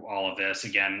through all of this.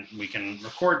 Again, we can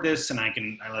record this, and I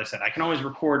can, like I said, I can always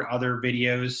record other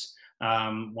videos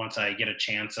once I get a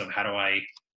chance of how do I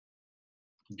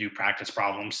do practice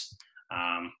problems,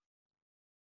 and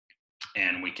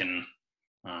we can,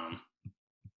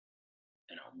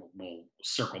 we'll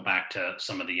circle back to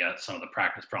some of the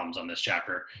practice problems on this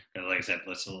chapter. Because, like I said,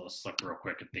 let's look real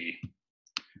quick at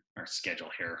our schedule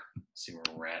here, see where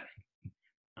we're at.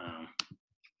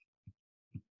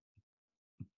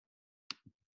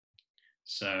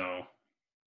 So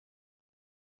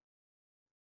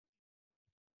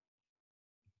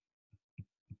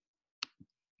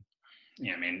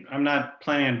yeah, I mean, I'm not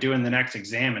planning on doing the next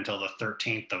exam until the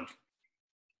 13th of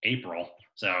April.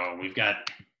 So we've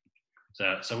got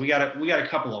we got a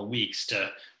couple of weeks to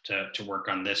work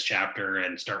on this chapter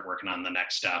and start working on the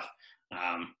next stuff.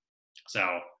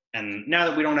 And now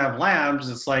that we don't have labs,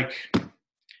 it's like,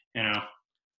 I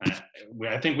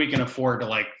think we can afford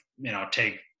to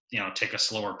take a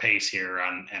slower pace here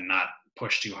and not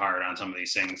push too hard on some of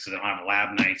these things, because I don't have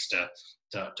lab nights to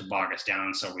bog us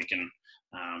down, so we can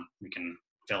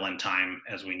fill in time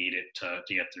as we need it to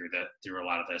get through a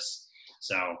lot of this.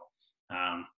 So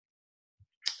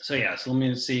yeah, so let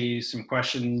me see some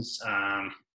questions. I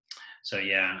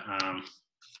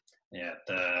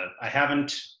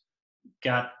haven't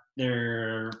got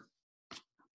there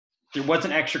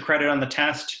wasn't extra credit on the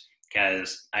test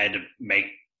because I had to make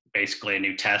basically a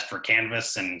new test for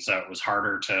Canvas, and so it was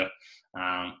harder to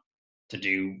come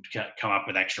up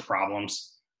with extra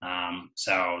problems.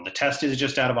 So the test is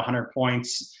just out of 100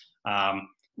 points.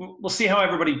 We'll see how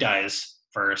everybody does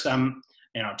first.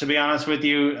 To be honest with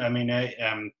you, I mean, I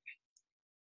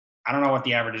don't know what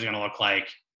the average is going to look like.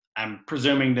 I'm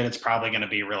presuming that it's probably going to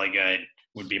be really good,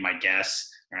 would be my guess,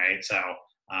 right? So,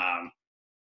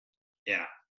 yeah.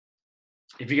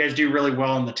 If you guys do really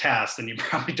well in the test, then you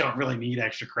probably don't really need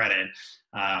extra credit.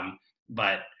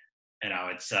 But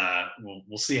it's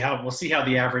we'll see how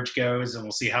the average goes, and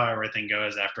we'll see how everything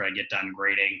goes after I get done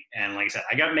grading. And like I said,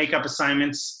 I got makeup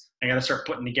assignments I got to start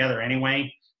putting together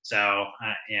anyway. So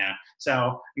yeah. So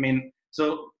I mean,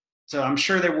 so I'm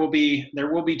sure there will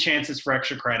be chances for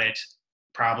extra credit,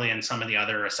 probably in some of the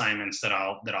other assignments that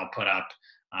I'll put up.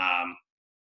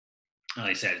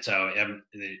 Like I said, so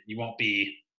you won't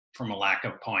be from a lack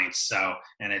of points. So,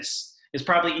 and it's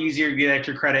probably easier to get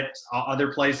extra credit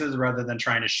other places rather than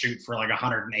trying to shoot for like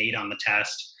 108 on the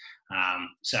test.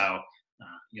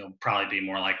 You'll probably be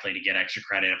more likely to get extra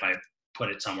credit if I put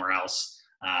it somewhere else.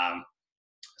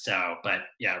 But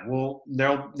yeah,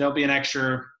 there'll be an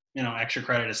extra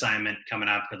credit assignment coming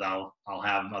up, because I'll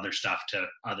have other stuff to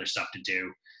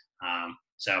do.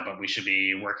 But we should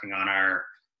be working on our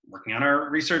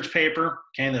research paper.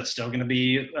 Okay, that's still going to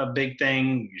be a big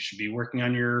thing. You should be working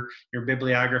on your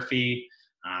bibliography.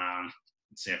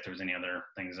 Let's see if there's any other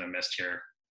things I missed here.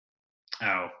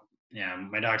 Oh, Yeah,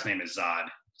 my dog's name is Zod.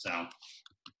 So,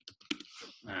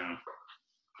 uh,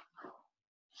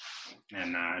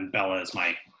 and Bella is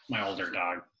my older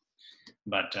dog.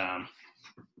 But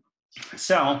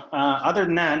other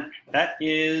than that, that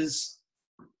is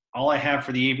all I have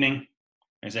for the evening.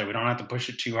 Like I said, we don't have to push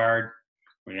it too hard.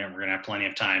 We're gonna have plenty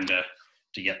of time to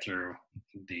get through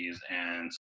these. And